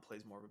mom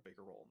plays more of a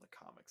bigger role in the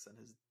comics than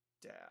his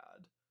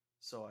dad.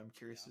 So I'm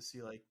curious Yeah, to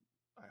see, like,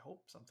 I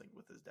hope something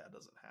with his dad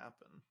doesn't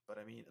happen. But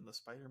I mean, in the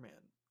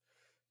Spider-Man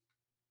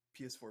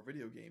PS4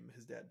 video game,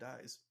 his dad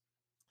dies.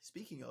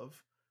 Speaking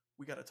of,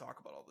 we got to talk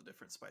about all the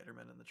different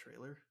Spider-Men in the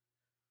trailer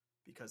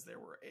because there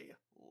were a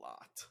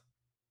lot.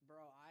 bro,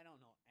 I don't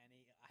know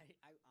any.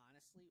 I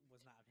honestly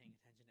was not paying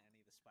attention to any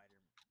of the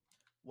Spider-Man.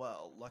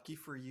 Well, lucky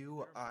for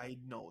you, Never mind. I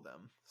know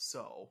them.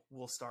 So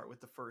we'll start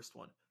with the first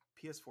one.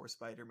 PS4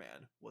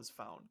 Spider-Man was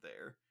found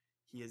there.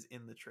 He is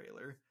in the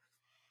trailer.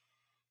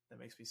 That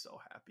makes me so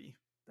happy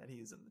that he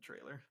is in the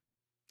trailer.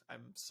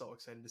 I'm so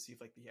excited to see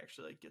if like he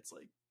actually like gets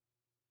like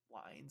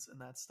lines and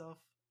that stuff.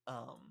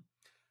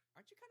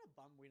 Aren't you kind of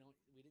bummed we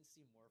didn't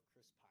see more of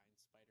Chris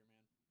Pine's Spider-Man?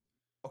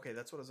 Okay,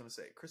 that's what I was gonna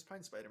say. Chris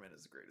Pine Spider-Man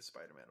is the greatest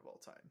Spider-Man of all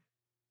time.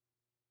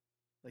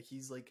 Like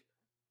he's like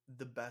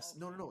the best.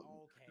 No, no, Okay,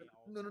 no, okay,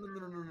 no, no, okay, no, no,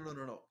 no, no, okay. no,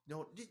 no, no,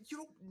 no. You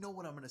don't know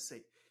what I'm gonna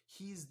say.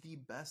 He's the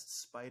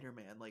best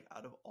Spider-Man, like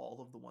out of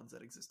all of the ones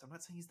that exist. I'm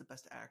not saying he's the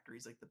best actor.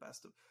 He's like the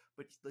best of,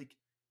 but like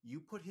you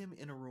put him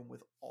in a room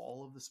with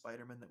all of the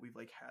Spider-Men that we've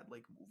like had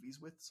like movies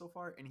with so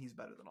far, and he's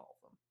better than all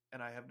of them.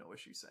 And I have no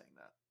issue saying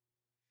that.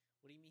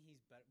 What do you mean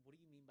he's better? What do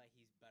you mean by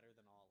he's better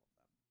than all of them?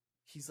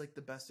 He's like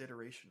the best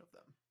iteration of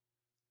them.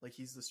 Like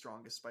he's the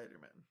strongest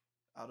Spider-Man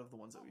out of the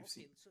ones that Oh, we've okay.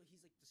 seen. So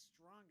he's like the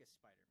strongest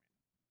Spider-Man.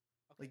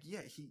 Okay. Like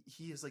yeah,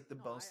 he is like the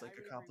No, most I like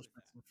would agree with accomplishments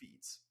that. and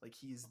feats. Like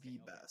he's Okay, the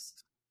okay.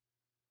 best.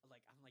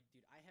 Like I'm like,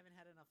 dude, I haven't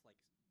had enough. Like,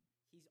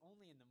 he's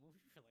only in the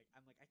movie for like.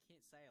 I'm like, I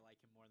can't say I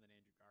like him more than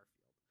Andrew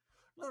Garfield.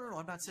 No, But no, no. like,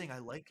 I'm not saying he's I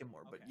like him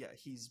more, but okay. yeah,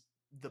 he's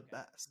the Okay.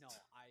 best. No,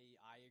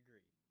 I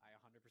agree. I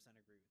 100%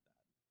 agree with that.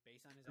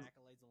 Based on his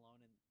accolades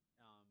alone and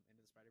into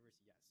the Spider-Verse,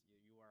 yes,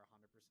 you are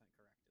 100%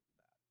 correct with that.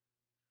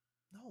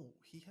 No,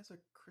 he has a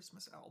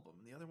Christmas album,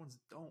 and the other ones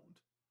don't.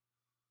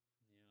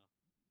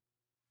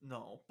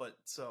 No, but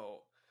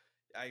so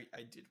I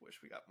did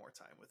wish we got more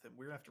time with him.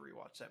 We're gonna have to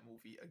rewatch that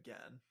movie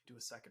again, do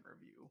a second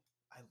review.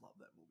 I love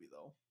that movie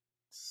though,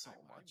 so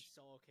I'm much.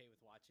 so okay with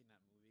watching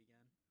that movie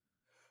again.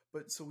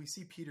 But so we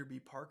see Peter B.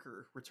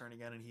 Parker return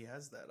again, and he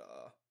has that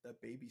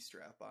baby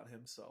strap on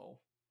him. So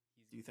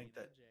He's do you me think and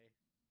that MJ.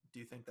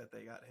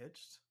 they got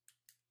hitched?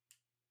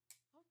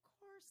 Of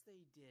course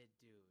they did,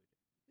 dude.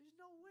 There's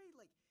no way.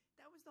 Like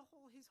that was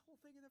his whole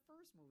thing in the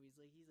first movie.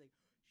 He's like,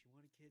 she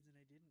wanted kids and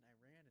I didn't. I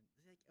ran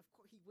and like, of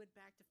course he went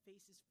back to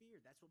face his fear.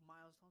 That's what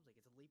Miles Holmes like.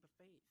 It's a leap of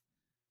faith.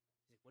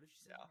 He's like, what if she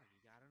says Yeah, no?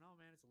 Like, I don't know,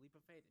 man. It's a leap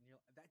of faith. And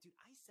you're that dude.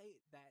 I say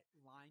that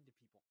line to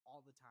people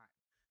all the time.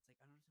 It's like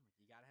I don't understand. Like,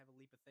 you gotta have a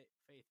leap of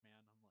faith, man.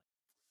 I'm like,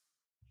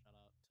 shout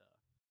out to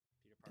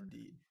Peter Parker.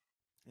 indeed,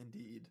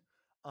 indeed.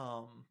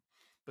 Um,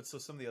 but so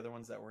some of the other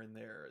ones that were in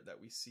there that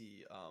we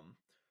see,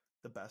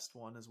 the best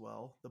one as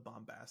well, the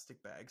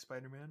bombastic bag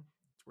Spider-Man.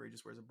 It's where he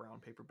just wears a brown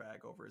paper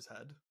bag over his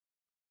head.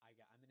 I'm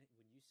gonna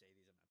when you say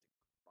these,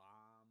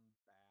 I'm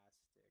gonna have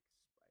to bombastic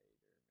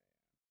Spider-Man.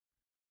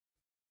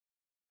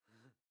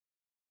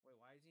 Wait,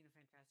 why is he in a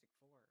Fantastic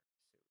Four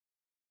suit?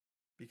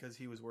 Because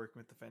he was working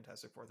with the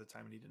Fantastic Four at the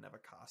time, and he didn't have a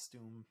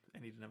costume,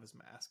 and he didn't have his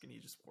mask, and he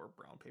just wore a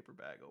brown paper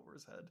bag over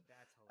his head.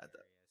 That's At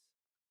that, hilarious.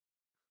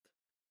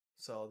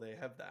 so they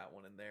have that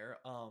one in there.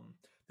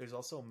 There's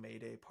also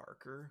Mayday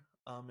Parker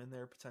in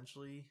there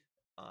potentially.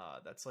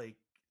 That's like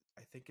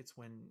I think it's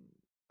when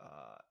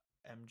uh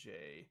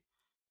MJ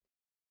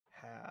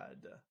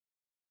had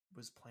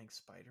was playing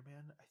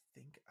Spider-Man. I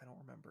think I don't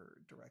remember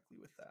directly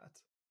with that.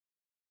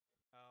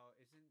 Oh,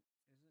 isn't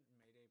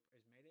Mayday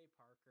is Mayday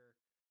Parker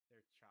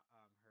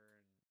her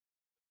and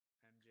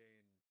MJ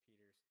and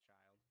Peter's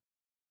child?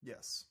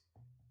 Yes.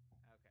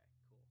 Okay,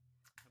 cool.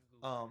 I'm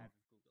Google. I Um, have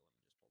Google them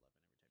just pulled up,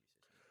 and every time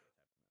you say something, I type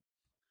them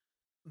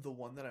in. the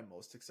one that I'm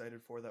most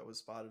excited for that was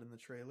spotted in the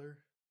trailer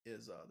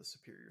is the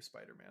Superior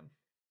Spider-Man.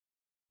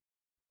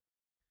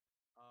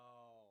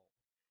 Oh,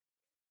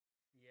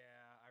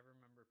 yeah, I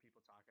remember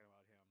people talking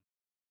about him.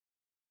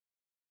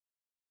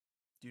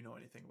 Do you know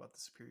anything about the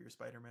Superior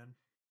Spider-Man?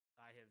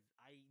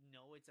 I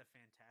know it's a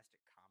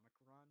fantastic comic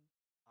run.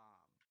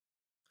 Um,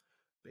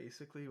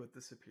 Basically, what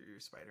the Superior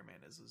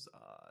Spider-Man is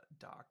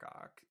Doc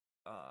Ock.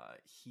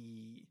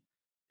 He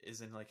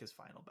is in like his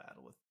final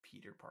battle with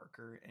Peter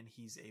Parker, and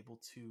he's able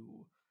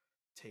to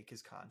take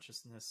his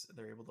consciousness.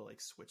 They're able to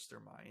like switch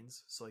their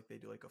minds, so like they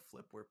do like a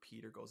flip where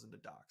Peter goes into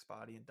Doc's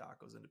body and Doc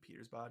goes into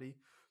Peter's body.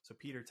 So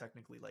Peter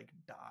technically like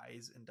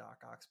dies in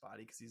Doc Ock's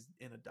body because he's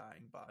in a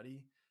dying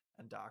body,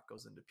 and Doc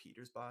goes into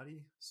Peter's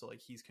body. So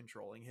like he's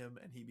controlling him,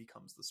 and he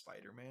becomes the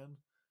Spider-Man,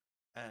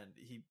 and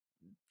he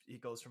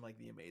goes from like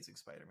the Amazing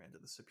Spider-Man to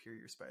the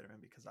Superior Spider-Man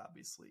because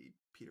obviously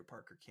Peter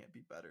Parker can't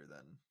be better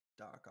than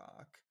Doc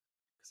Ock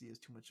because he has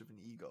too much of an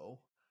ego.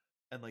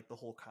 And like the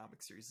whole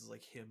comic series is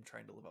like him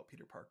trying to live out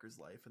Peter Parker's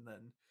life, and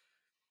then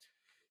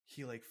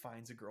he like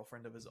finds a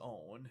girlfriend of his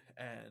own,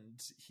 and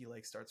he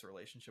like starts a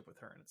relationship with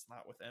her, and it's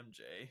not with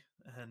MJ,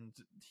 and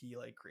he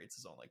like creates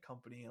his own like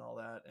company and all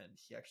that, and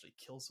he actually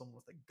kills someone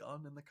with a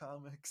gun in the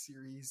comic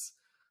series.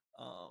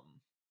 um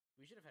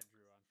we should have had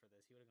Drew on for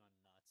this. He would have gone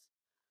nuts.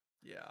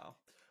 yeah,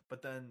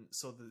 but then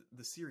so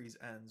the series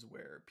ends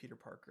where Peter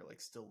Parker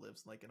like still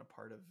lives like in a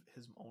part of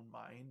his own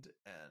mind,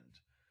 and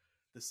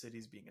the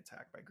city's being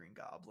attacked by Green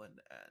Goblin,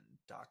 and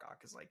Doc Ock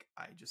is like,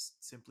 I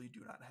just simply do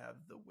not have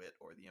the wit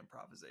or the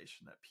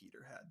improvisation that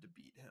Peter had to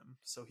beat him.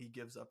 So he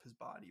gives up his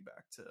body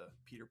back to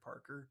Peter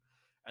Parker,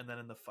 and then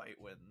in the fight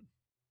when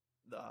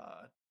the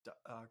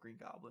Green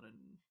Goblin and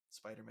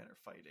Spider-Man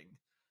are fighting,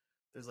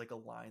 there's like a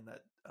line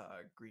that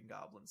Green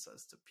Goblin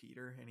says to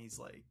Peter, and he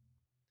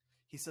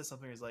says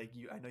something. He's like,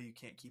 "You, I know you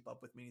can't keep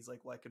up with me." And he's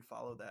like, "Well, I could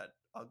follow that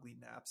ugly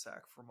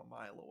knapsack from a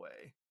mile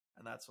away."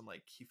 And that's when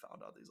like he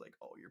found out he's like,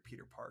 "Oh, you're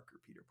Peter Parker,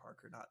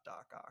 not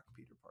Doc Ock,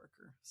 Peter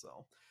Parker."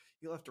 So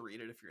you'll have to read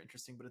it if you're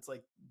interested. But it's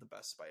like the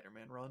best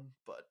Spider-Man run.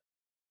 But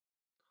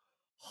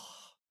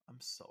I'm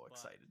so But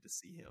excited to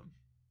see him.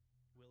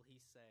 will he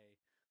say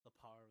the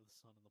power of the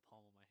sun in the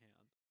palm of my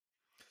hand?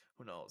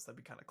 Who knows? That'd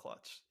be kind of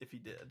clutch if he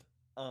did.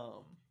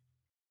 Um,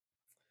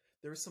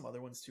 there were some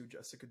other ones too.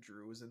 Jessica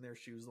Drew was in there.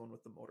 She was the one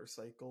with the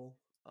motorcycle.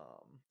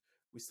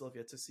 We still have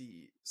yet to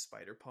see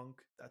Spider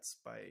Punk. That's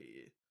by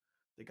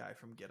the guy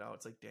from Get Out.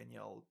 It's like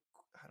Danielle.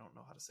 I don't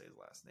know how to say his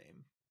last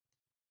name.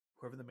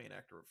 Whoever the main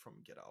actor from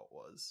Get Out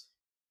was,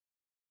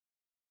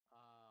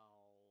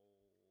 Oh,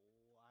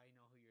 I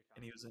know who you're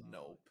and he talking was in about.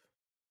 Nope.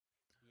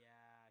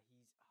 Yeah,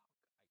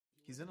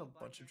 He's wasn't in he a in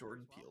Black bunch of Panther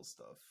Jordan as well? Peele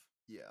stuff.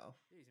 Yeah,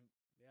 He's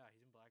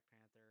in Black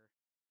Panther.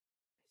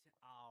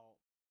 Oh,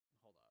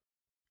 hold up.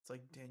 it's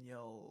like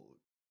Danielle.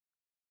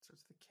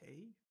 Starts with a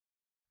K.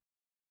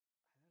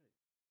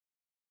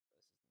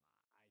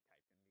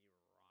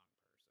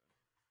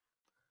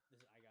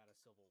 I got a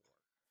Civil War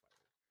fighter.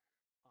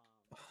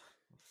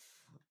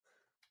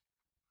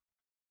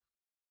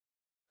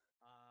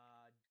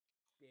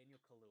 Daniel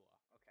Kaluuya.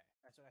 Okay,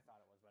 that's what I thought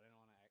it was, but I don't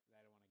want to.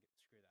 I don't want to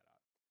screw that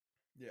up.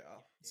 Yeah.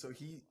 Yeah, So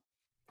Daniel Kaluuya.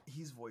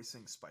 he's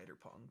voicing Spider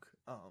Punk.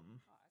 Oh,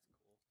 that's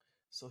cool.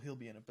 So he'll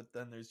be in it. But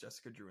then there's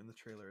Jessica Drew in the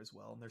trailer as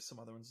well, and there's some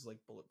other ones like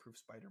Bulletproof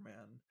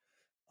Spider-Man.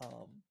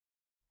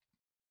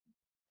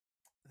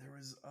 There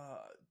was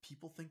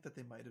people think that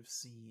they might have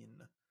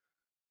seen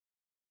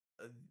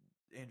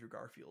Andrew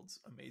Garfield's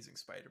Amazing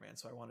Spider-Man.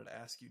 So I wanted to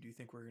ask you, do you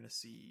think we're going to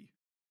see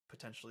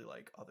potentially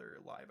like other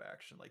live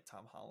action, like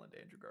Tom Holland,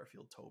 Andrew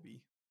Garfield,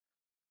 Toby?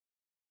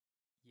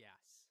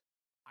 Yes,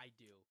 I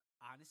do.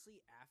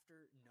 Honestly,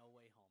 after No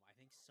Way Home, I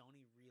think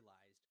Sony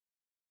realized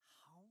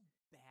how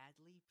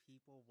badly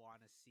people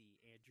want to see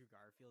Andrew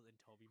Garfield and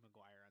Tobey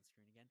Maguire on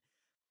screen again.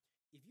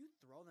 If you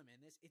throw them in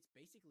this, it's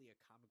basically a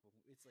comic book.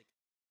 It's like,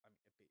 I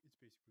mean, it's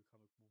basically a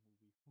comic book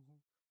movie.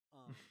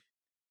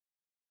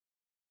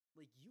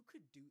 Like you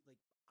could do like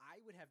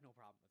I would have no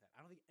problem with that.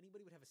 I don't think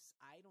anybody would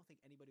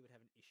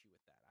have an issue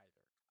with that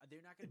either.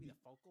 They're not going to be the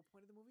focal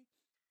point of the movie.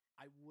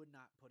 I would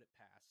not put it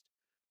past.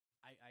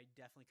 I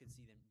definitely could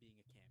see them being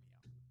a cameo.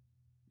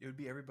 It would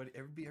be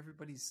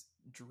everybody's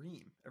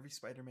dream. Every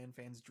Spider-Man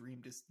fan's dream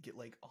to get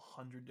like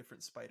 100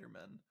 different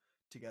Spider-Men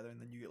together,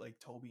 and then you get like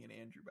Toby and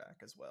Andrew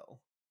back as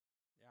well.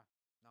 Yeah,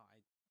 no,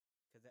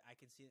 because I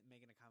can see it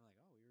making a comment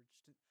like, "Oh, we were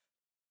just."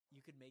 You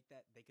could make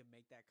that. They could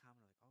make that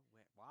comment like, "Oh,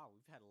 wait, wow,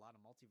 we've had a lot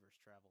of multiverse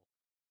travel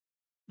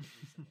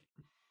recently."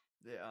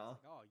 Yeah.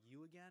 It's like, oh,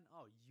 you again?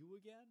 Oh, you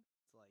again?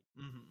 It's like,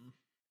 Mm-hmm.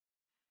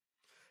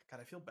 God,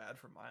 I feel bad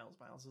for Miles.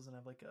 Miles doesn't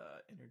have like a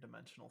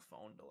interdimensional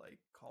phone to like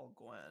call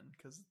Gwen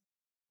because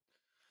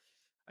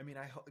I mean,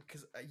 I hope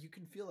because you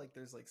can feel like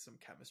there's like some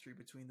chemistry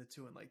between the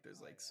two, and like there's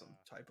like some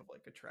type of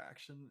like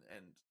attraction,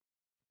 and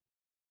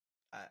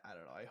I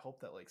don't know. I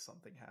hope that like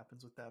something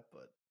happens with that,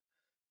 but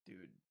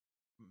dude,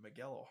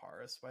 Miguel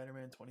O'Hara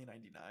Spider-Man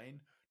 2099,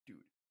 dude,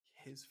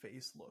 his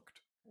face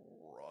looked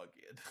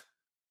rugged.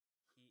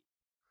 he,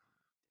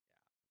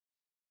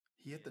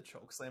 He hit the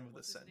choke slam of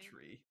the what's his name?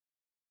 century.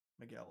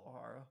 Miguel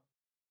O'Hara.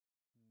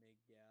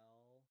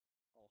 Miguel.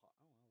 Oh, wow,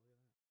 look at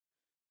that.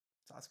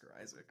 It's Oscar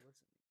Isaac.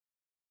 Looks at me.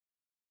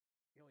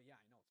 Oh yeah,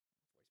 I know it's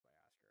voiced by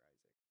Oscar Isaac.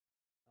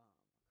 Across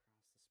the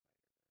Spider-Verse.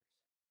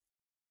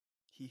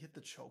 He hit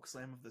the choke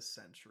slam of the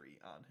century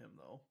on him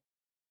though.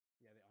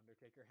 Yeah, the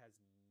Undertaker has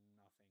nothing on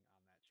that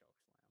choke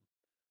slam.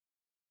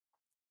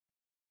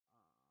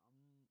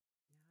 Yeah,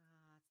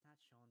 it's not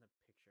showing the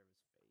picture of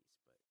his face,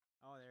 but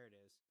oh, there it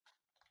is.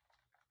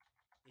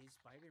 Is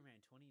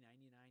Spider-Man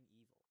 2099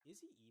 evil? Is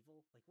he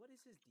evil? Like, what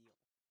is his deal?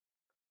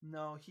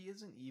 No, he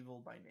isn't evil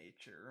by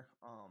nature.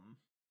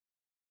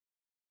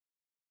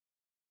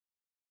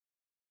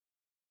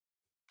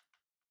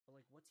 But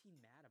like, what's he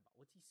mad about?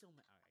 What's he so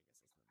mad?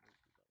 I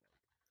guess that's the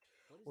movie, but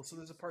like, what is Well, so Duke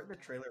there's a so part in the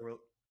mad trailer about?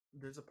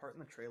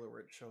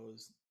 where it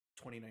shows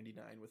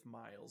 2099 with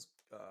Miles,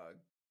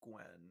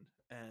 Gwen,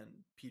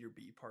 and Peter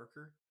B.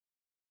 Parker,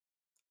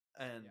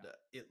 and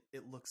Yeah.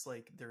 it looks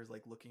like there's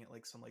like looking at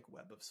like some like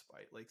web of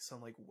spite, like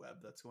some like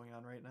web that's going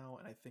on right now,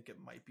 and I think it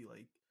might be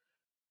like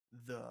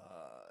the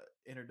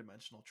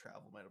interdimensional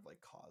travel might have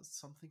like caused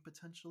something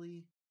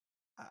potentially.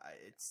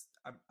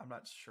 I'm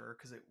not sure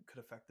because it could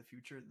affect the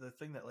future. The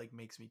thing that like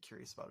makes me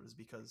curious about it is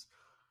because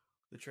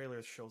the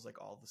trailer shows like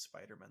all the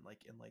Spider-Men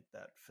like in like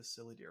that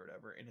facility or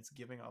whatever, and it's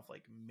giving off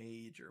like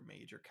major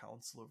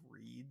Council of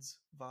Reeds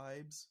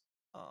vibes.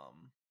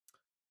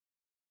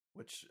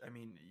 Which I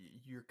mean,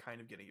 you're kind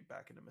of getting it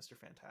back into Mr.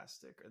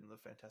 Fantastic and the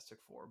Fantastic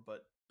Four,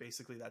 but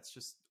basically that's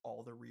just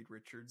all the Reed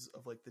Richards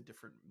of like the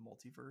different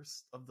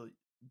multiverse of the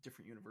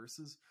different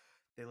universes.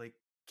 They like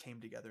came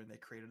together and they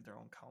created their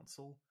own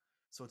council.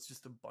 So it's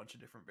just a bunch of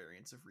different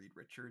variants of Reed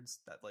Richards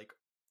that like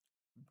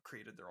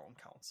created their own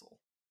council.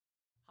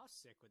 How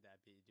sick would that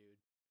be, dude?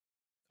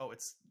 Oh,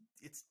 it's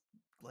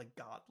like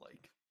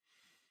godlike.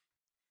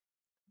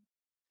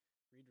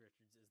 Reed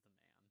Richards is the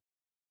man.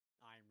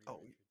 I'm Reed Oh,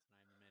 Richards,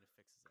 and I'm the man who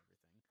fixes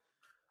everything.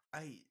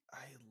 I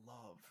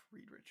love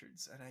Reed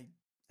Richards, and I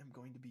am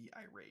going to be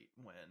irate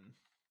when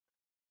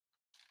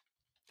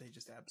they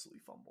just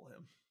absolutely fumble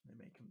him. They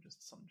make him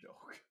just some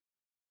joke.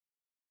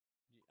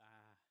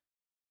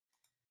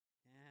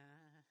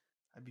 Yeah.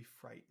 I'd be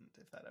frightened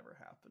if that ever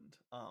happened.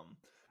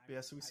 But I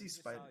yeah, so we I see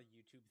just Spider. saw a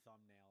YouTube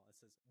thumbnail. It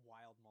says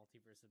 "Wild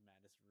Multiverse of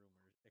Madness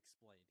rumors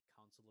explained."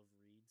 Council of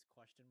Reeds?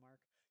 Question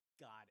mark.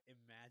 God,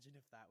 imagine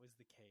if that was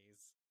the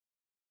case.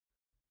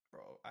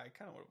 Bro, I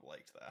kind of would have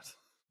liked that.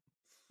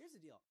 Here's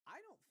the deal. I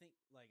don't think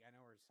like I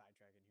know we're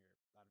sidetracking here.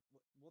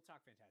 We'll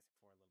talk Fantastic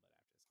Four a little bit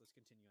after this. Let's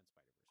continue on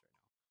Spider Verse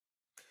right now.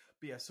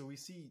 But yeah, so we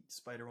see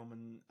Spider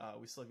Woman.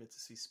 We still get to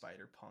see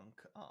Spider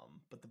Punk.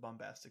 But the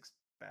Bombastic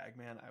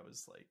Bagman, I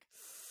was like,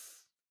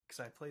 because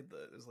I played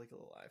there's like a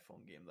little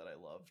iPhone game that I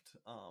loved.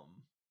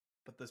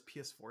 But this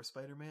PS4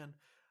 Spider Man,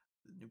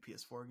 the new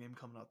PS4 game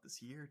coming out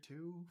this year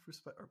too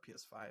or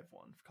PS5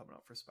 one coming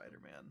out for Spider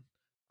Man,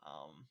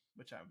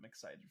 which I'm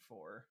excited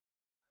for.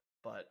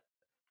 But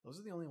those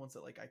are the only ones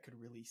that like I could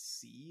really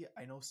see.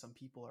 I know some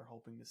people are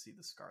hoping to see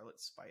the Scarlet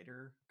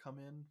Spider come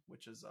in,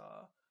 which is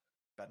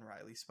Ben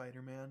Reilly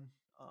Spider Man.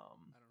 I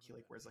don't know He who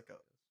like Ben wears like Reilly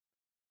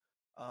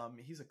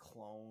is. he's a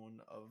clone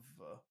of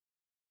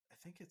I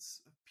think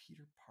it's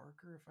Peter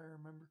Parker if I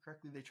remember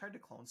correctly. They tried to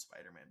clone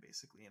Spider Man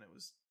basically, and it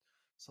was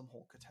some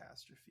whole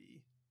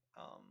catastrophe.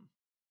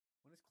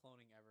 When does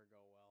cloning ever go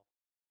well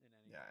in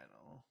anything? Yeah, I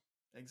know.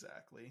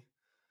 Exactly.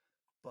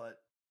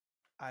 But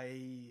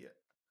I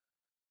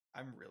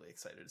I'm really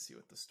excited to see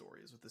what the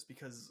story is with this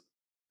because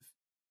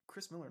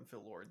Chris Miller and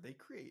Phil Lord, they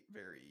create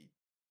very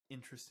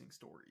interesting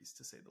stories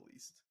to say the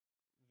least.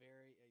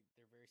 They're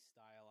very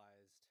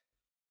stylized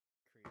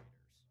creators.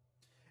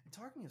 And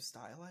talking of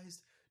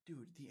stylized,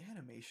 dude, the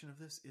animation of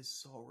this is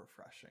so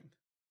refreshing.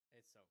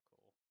 It's so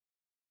cool.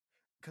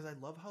 Because I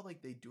love how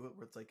like they do it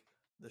where it's like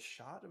the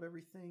shot of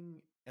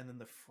everything and then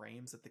the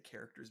frames that the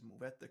characters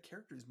move at. The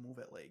characters move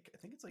at like I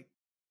think it's like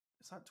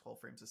it's not 12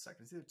 frames a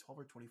second. It's either 12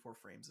 or 24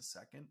 frames a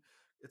second.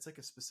 It's like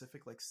a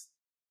specific like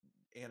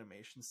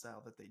animation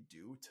style that they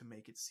do to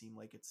make it seem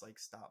like it's like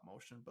stop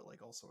motion, but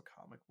like also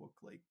a comic book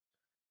like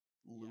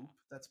loop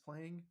that's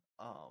playing.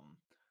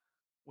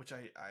 Which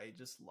I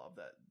just love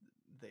that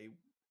they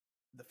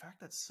the fact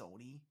that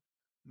Sony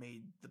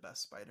made the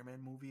best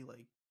Spider-Man movie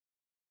like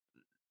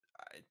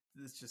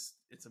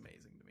it's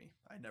amazing to me.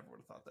 I never would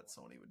have thought that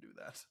Sony would do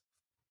that.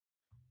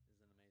 This is an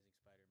amazing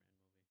Spider-Man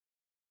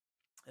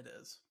movie. It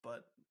is,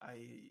 but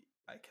I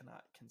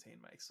cannot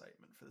contain my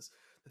excitement for this.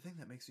 The thing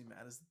that makes me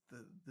mad is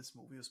this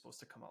movie was supposed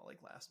to come out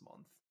like last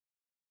month.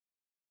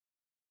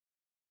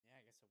 Yeah,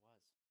 I guess it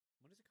was.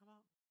 When does it come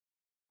out?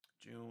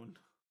 June.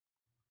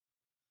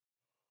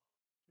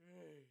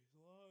 Jeez,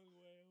 long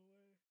way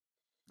away.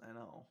 I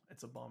know.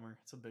 It's a bummer.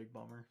 It's a big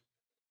bummer.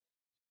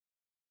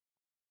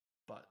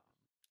 But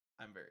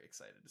I'm very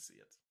excited to see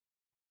it.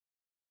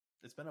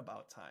 It's been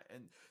about time.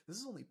 And this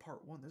is only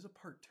part 1. There's a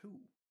part 2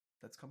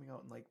 that's coming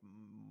out in like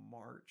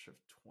March of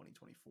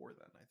 2024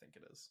 then, I think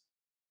it is.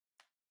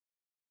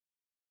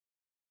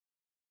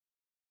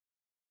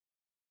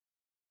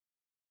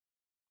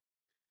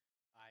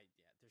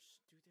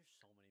 There's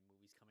so many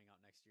movies coming out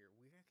next year.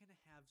 We're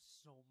gonna have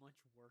so much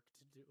work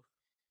to do.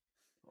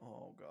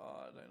 Oh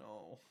God, I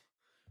know.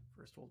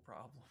 First world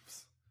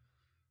problems.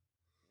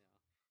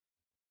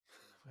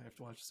 Yeah. I have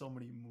to watch so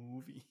many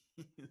movies.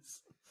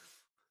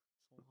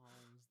 So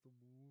how's the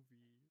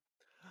movie?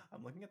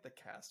 I'm looking at the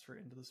cast for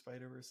Into the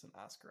Spider-Verse, and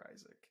Oscar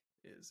Isaac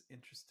is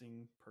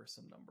interesting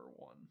person number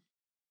 1.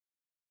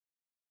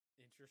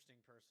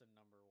 Interesting person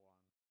number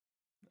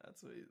 1.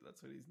 That's what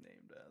he's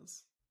named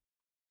as.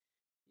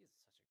 He is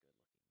such a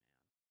good-looking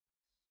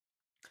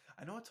man.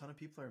 I know a ton of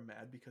people are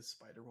mad because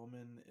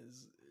Spider-Woman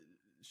is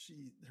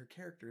her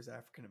character is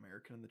African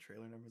American in the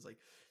trailer, and everyone's like,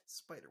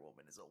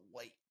 Spider-Woman is a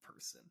white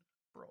person.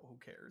 Bro, who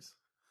cares?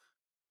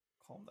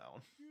 Calm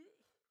down.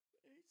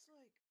 It's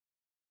like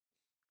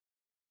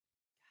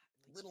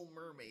Little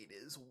Mermaid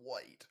is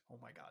white. Oh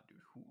my God,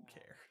 dude, who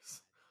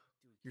cares?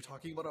 Dude, You're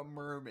talking about a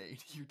mermaid.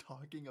 You're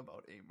talking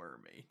about a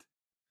mermaid.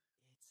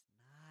 It's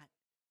not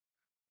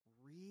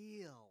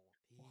real,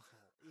 people.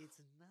 It's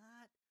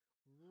not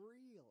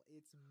real.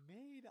 It's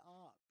made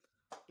up.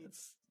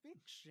 It's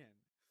fiction.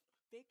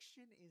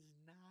 Fiction is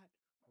not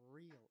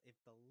real. If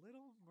the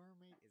Little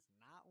Mermaid is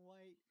not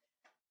white,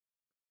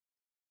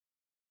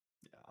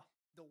 yeah,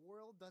 the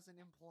world doesn't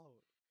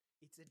implode.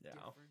 It's a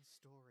different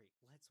story.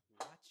 Let's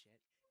watch it.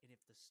 And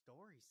if the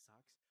story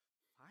sucks,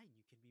 fine,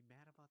 you can be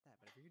mad about that.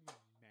 But if you're gonna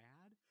be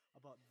mad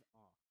about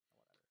whatever.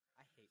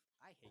 I hate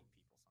people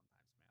sometimes,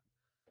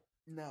 man.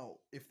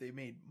 Now, if they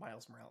made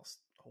Miles Morales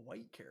a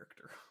white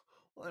character,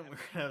 well, then we're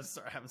gonna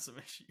start having some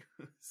issues.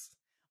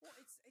 Well,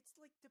 it's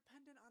like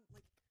dependent on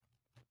like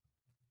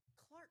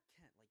Clark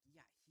Kent. Like,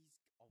 yeah, he's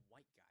a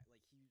white guy.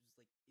 Like he's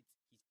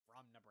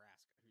from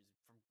Nebraska. He's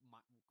from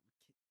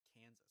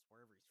Kansas,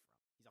 wherever he's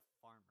from. He's a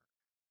farmer.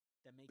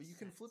 That makes. But you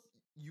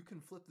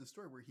can flip the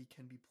story where he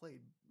can be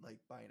played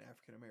like by an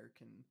African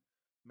American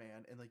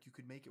man, and like you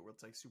could make it where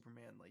it's like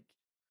Superman, like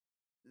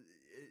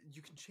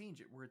you can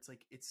change it where it's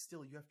like it's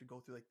still you have to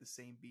go through like the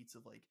same beats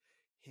of like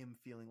him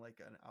feeling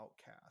like an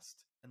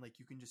outcast, and like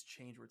you can just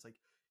change where it's like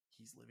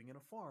he's living in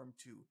a farm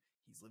to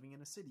he's living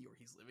in a city, or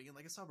he's living in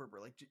like a suburb, or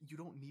like you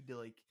don't need to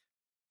like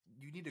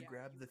you need to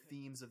grab the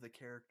themes of the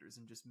characters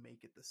and just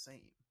make it the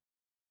same.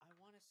 I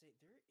want to say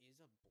there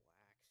is a black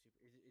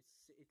super.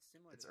 It's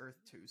similar. It's to Earth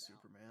 2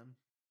 Superman.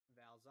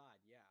 Val-Zod,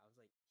 yeah. I was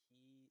like,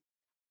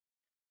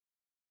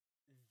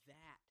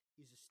 that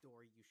is a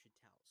story you should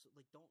tell. So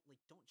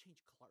don't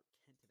change Clark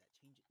Kent to that.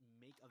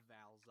 Make a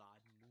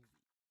Val-Zod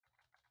movie.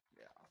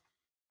 Yeah.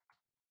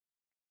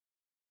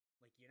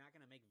 Like you're not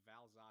gonna make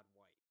Val-Zod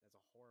white. That's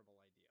a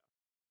horrible idea.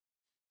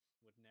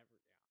 Would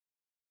never, yeah.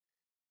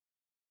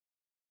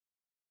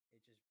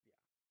 It just,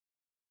 yeah.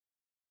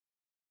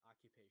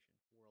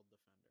 Occupation, world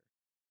defender,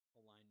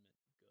 alignment,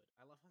 good.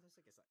 I love how this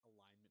like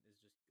alignment is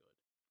just good.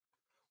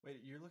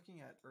 Wait, you're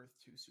looking at Earth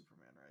 2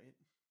 Superman, right?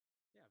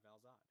 Yeah,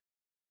 Val-Zod.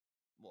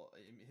 Well,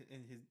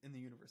 in the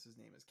universe, his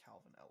name is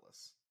Calvin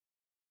Ellis.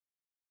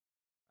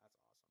 That's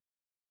awesome.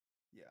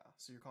 Yeah,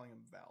 so you're calling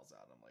him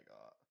Val-Zod. I'm like,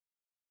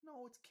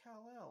 no, it's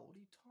Kal-El. What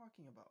are you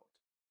talking about?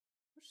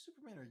 Which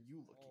Superman are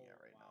you looking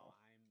at right now?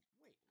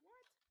 Wait,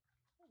 what?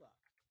 Hold up.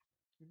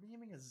 You're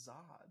naming a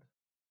Zod.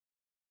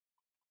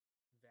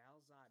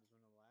 Val-Zod is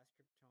one of the last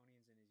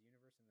Kryptonians in his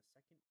universe and the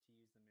second to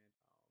use the maybe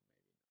not.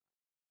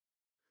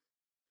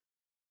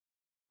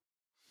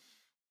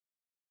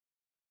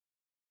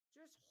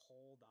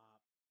 hold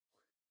up.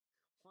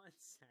 1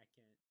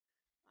 second.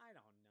 I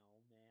don't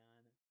know,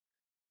 man.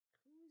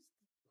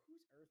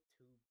 Who's Earth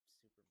 2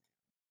 Superman?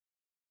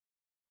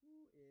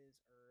 Who is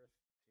Earth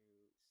 2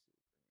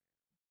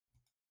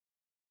 Superman?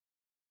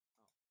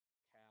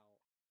 Oh,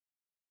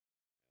 Cal.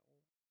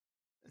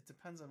 It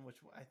depends on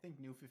which one. I think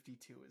New 52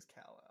 is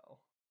Kal-El.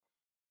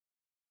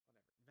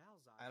 Whatever. Val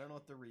Zod. I don't know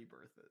what the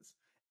Rebirth is.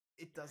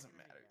 It doesn't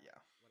matter. Yeah.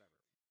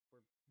 Whatever.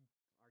 We're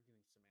arguing semantics right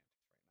now, but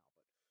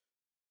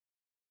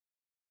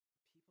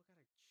people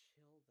gotta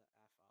chill the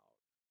F out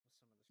with some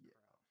of this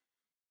crap.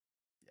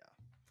 Yeah.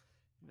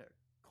 You better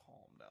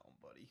calm down,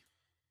 buddy. Do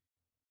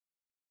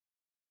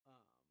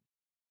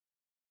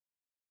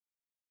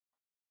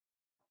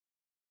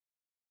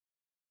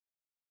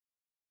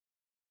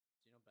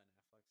you know Ben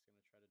Affleck's gonna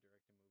try to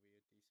direct a movie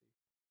at DC?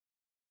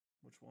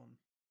 Which one?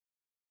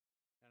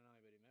 I don't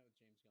know, but he met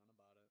with James Gunn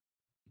about it.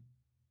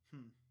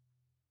 Who knows?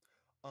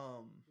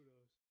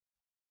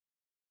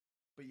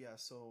 But yeah,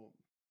 so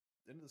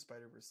Into the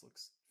Spider-Verse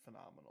looks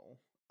phenomenal.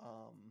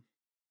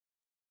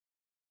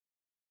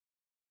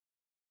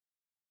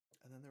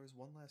 And then there was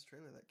one last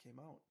trailer that came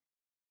out.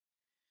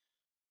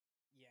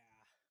 Yeah.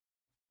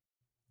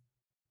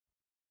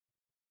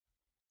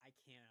 I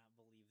cannot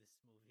believe this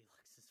movie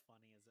looks as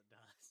funny as it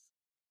does.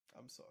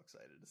 I'm so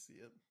excited to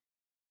see it.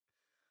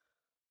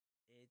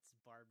 It's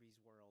Barbie's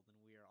world, and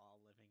we are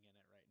all living in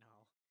it right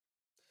now.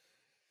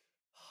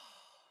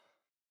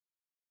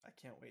 I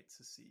can't wait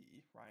to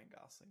see Ryan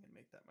Gosling and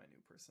make that my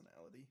new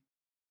personality.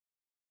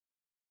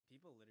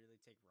 People literally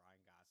take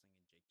Ryan Gosling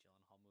and Jake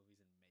Gyllenhaal movies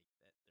and make that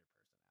their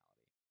personality.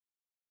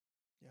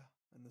 Yeah,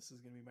 and this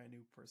is going to be my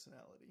new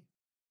personality.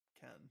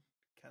 Ken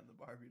the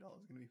Barbie doll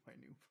is going to be my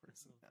new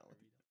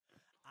personality.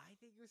 I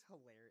think it was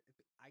hilarious.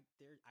 I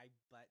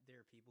bet there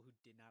are people who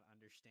did not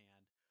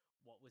understand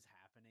what was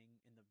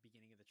happening in the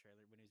beginning of the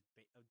trailer when it was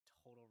a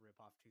total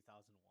ripoff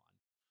 2001.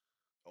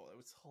 Oh, it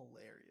was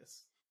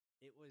hilarious.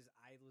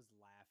 I was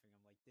laughing.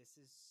 I'm like, this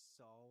is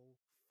so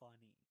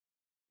funny.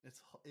 It's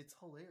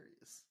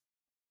hilarious.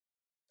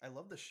 I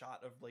love the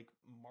shot of like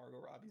Margot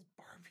Robbie's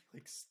Barbie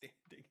like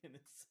standing in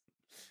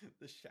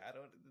the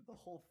shadow. The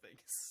whole thing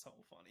is so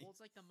funny. Well,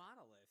 it's like the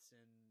monoliths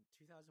in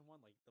 2001.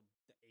 Like the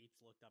apes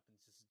looked up and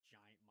it's just a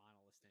giant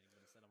monolith standing,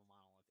 but instead of a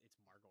monolith,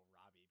 it's Margot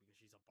Robbie because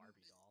she's a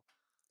Barbie doll.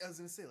 I was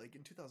gonna say, like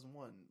in 2001,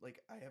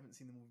 like I haven't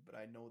seen the movie, but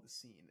I know the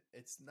scene.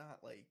 It's not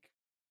like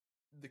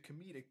the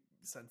comedic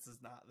sense is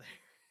not there.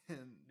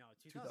 No,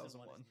 2001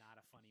 is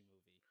not a funny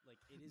movie. Like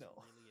it is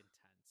really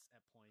intense at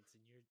points,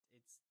 and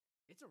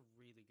it's a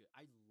really good.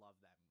 I love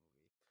that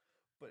movie.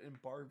 But in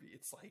Barbie,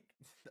 it's like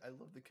I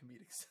love the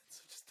comedic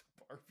sense of just a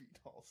Barbie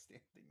doll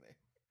standing there,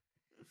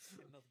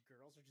 and the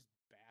girls are just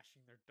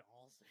bashing their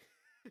dolls.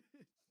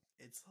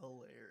 It's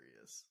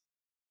hilarious.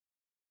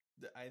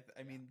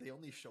 I mean, they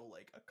only show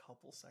like a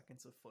couple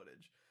seconds of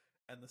footage,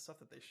 and the stuff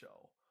that they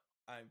show,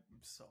 I'm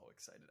so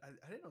excited. I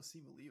didn't know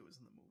Simu Liu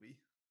was in the movie.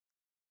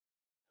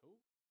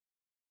 Who?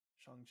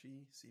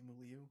 Shang-Chi, Simu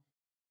Liu.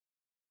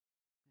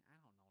 I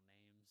don't know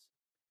names.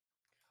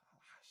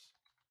 Gosh.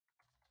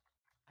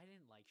 I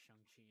didn't like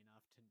Shang-Chi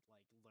enough to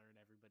like learn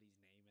everybody's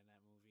name in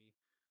that movie.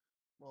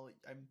 Well,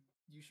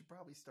 you should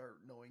probably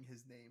start knowing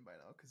his name by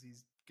now because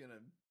he's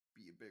gonna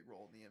be a big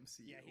role in the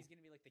MCU. Yeah, he's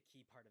gonna be like the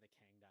key part of the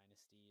Kang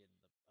Dynasty and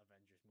the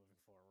Avengers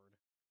moving forward.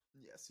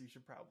 Yeah, so you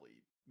should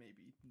probably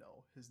maybe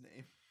know his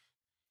name.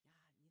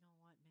 Yeah, you know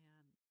what,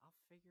 man? I'll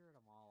figure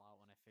them all out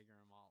when I figure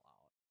them all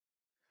out.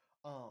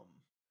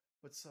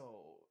 But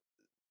so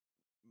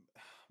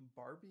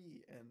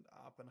Barbie and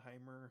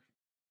Oppenheimer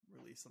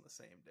release on the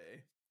same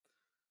day.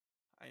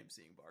 I am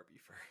seeing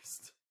Barbie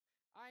first.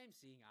 I am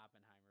seeing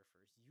Oppenheimer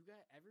first. You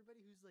got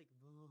everybody who's like,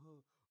 oh,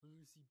 I'm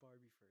gonna see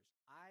Barbie first.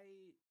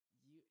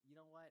 You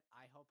know what?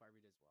 I hope Barbie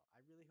does well.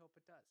 I really hope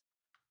it does.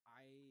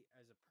 I,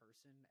 as a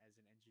person,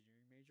 as an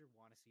engineering major,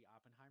 want to see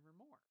Oppenheimer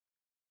more.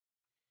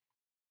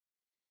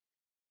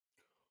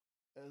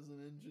 As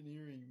an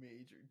engineering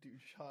major,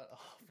 dude, shut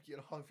up. Get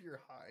off your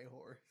high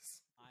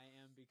horse. I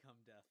am become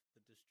death,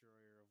 the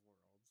destroyer of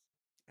worlds.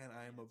 And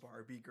I am a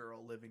Barbie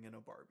girl living in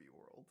a Barbie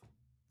world.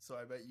 So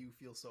I bet you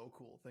feel so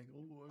cool. Think,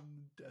 oh, I'm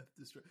the death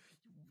destroyer.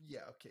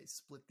 Yeah, okay,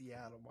 split the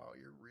atom. Wow,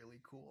 you're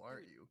really cool,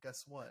 aren't you?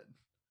 Guess what?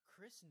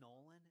 Chris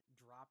Nolan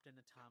dropped an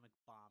atomic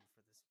bomb for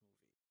this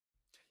movie.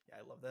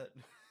 Yeah, I love that.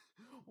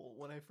 Well,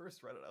 when I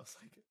first read it, I was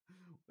like,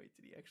 wait,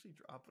 did he actually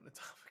drop an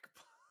atomic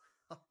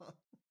bomb?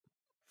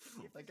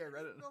 Like I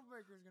read it.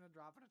 Filmmaker is gonna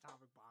drop an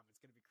atomic bomb.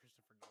 It's gonna be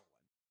Christopher Nolan.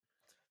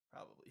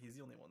 Probably. He's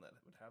the only one that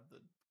would have the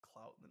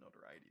clout and the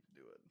notoriety to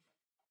do it.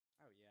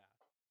 Oh yeah.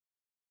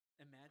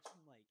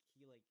 Imagine like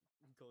he like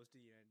goes to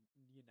the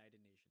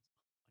United Nations.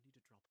 I need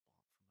to drop a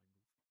bomb for my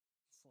movie.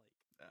 It's like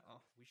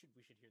we should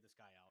hear this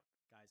guy out,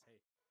 guys.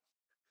 Hey,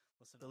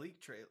 listen. The leak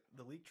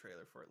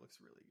trailer for it looks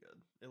really good.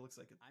 It looks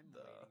like I'm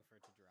waiting for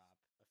it to drop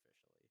officially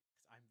because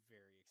I'm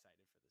very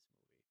excited for this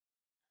movie.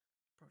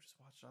 Bro, just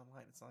watch it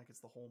online. It's not like it's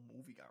the whole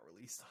movie got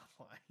released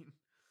online.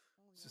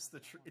 Oh, it's just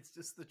it's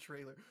just the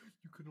trailer.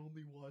 You can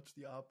only watch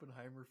the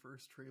Oppenheimer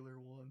first trailer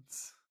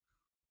once.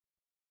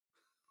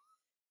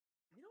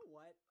 You know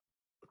what?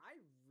 I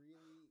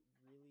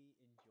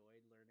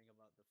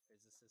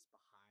physicists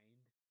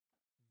behind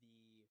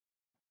the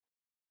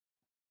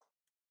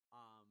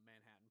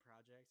Manhattan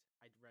Project.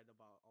 I'd read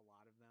about a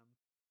lot of them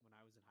when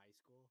I was in high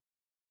school,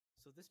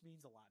 so this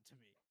means a lot to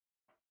me.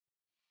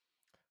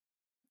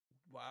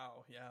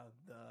 Wow, yeah,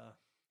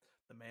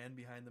 the man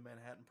behind the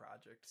Manhattan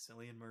Project,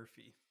 Cillian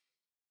Murphy.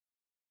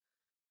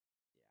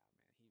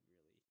 Yeah,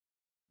 man,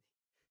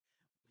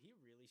 he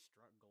really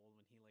struck gold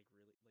when he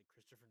really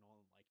Christopher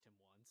Nolan liked him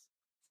once.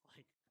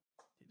 Like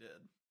He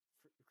did.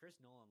 Chris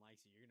Nolan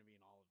likes you, you're gonna be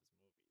in all of his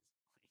movies.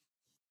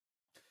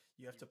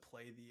 You have to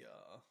play the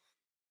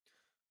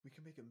we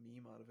can make a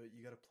meme out of it.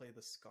 You got to play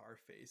the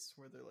Scarface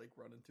where they're like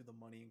running through the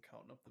money and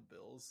counting up the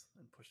bills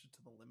and push it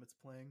to the limits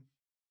playing.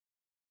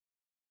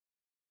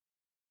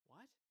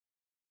 What?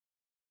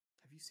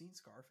 Have you seen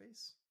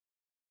Scarface?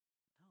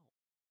 No.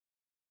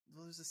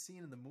 Well, there's a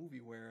scene in the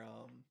movie where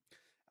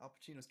Al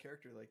Pacino's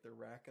character, like, they're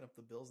racking up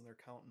the bills and they're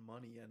counting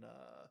money and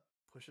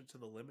push it to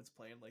the limits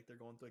playing, like they're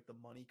going through like the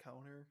money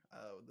counter,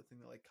 the thing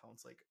that like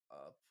counts like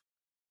up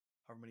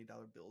however many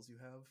dollar bills you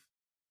have.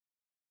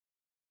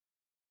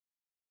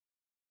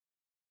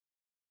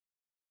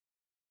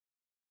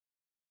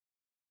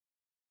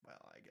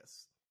 Well, I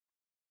guess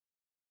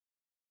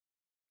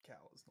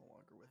Cal is no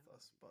longer with I don't know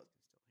us, if you but guys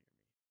can still hear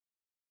me.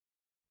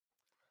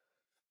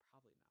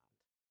 Probably not.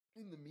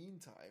 in the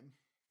meantime,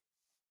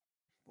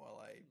 while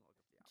I'm I gonna look up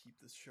the keep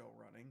Oppenheimer. this show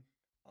running,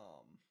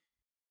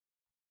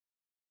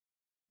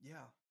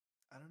 yeah,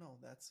 I don't know.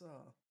 That's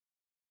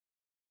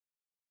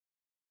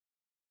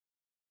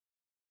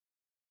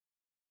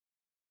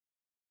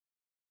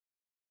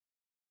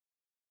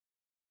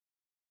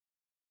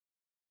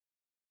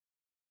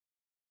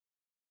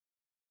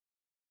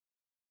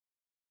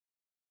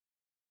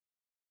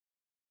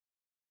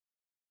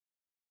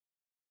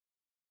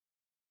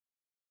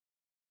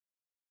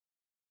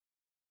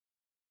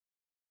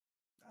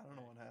I don't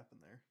know Hey, what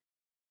happened there.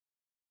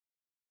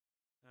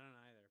 I don't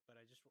know either. But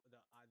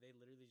they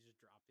literally just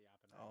dropped the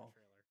Oppenheimer Oh,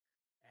 trailer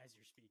as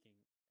you're speaking,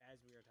 as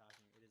we are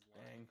talking. It is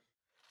live. dang.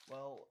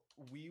 Well,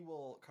 we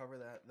will cover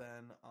that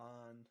then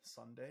on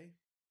Sunday.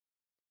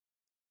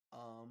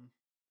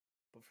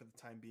 But for the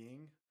time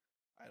being,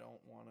 I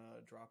don't want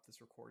to drop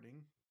this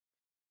recording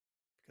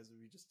because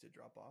we just did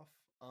drop off.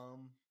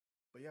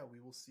 But yeah, we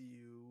will see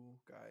you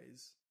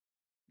guys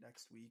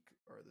next week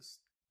or this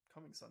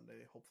coming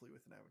Sunday, hopefully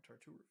with an Avatar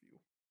 2 review.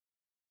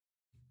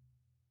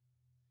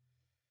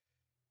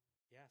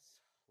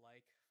 Yes,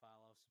 like,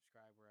 follow,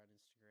 subscribe. We're on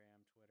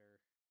Instagram, Twitter.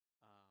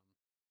 Um,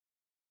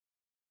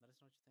 Let us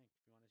know what you think.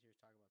 If you want to hear us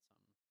talk about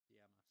something,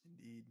 DM us.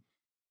 Indeed.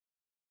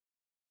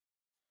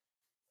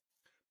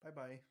 Bye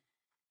bye.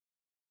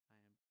 I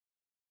am.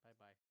 Bye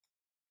bye.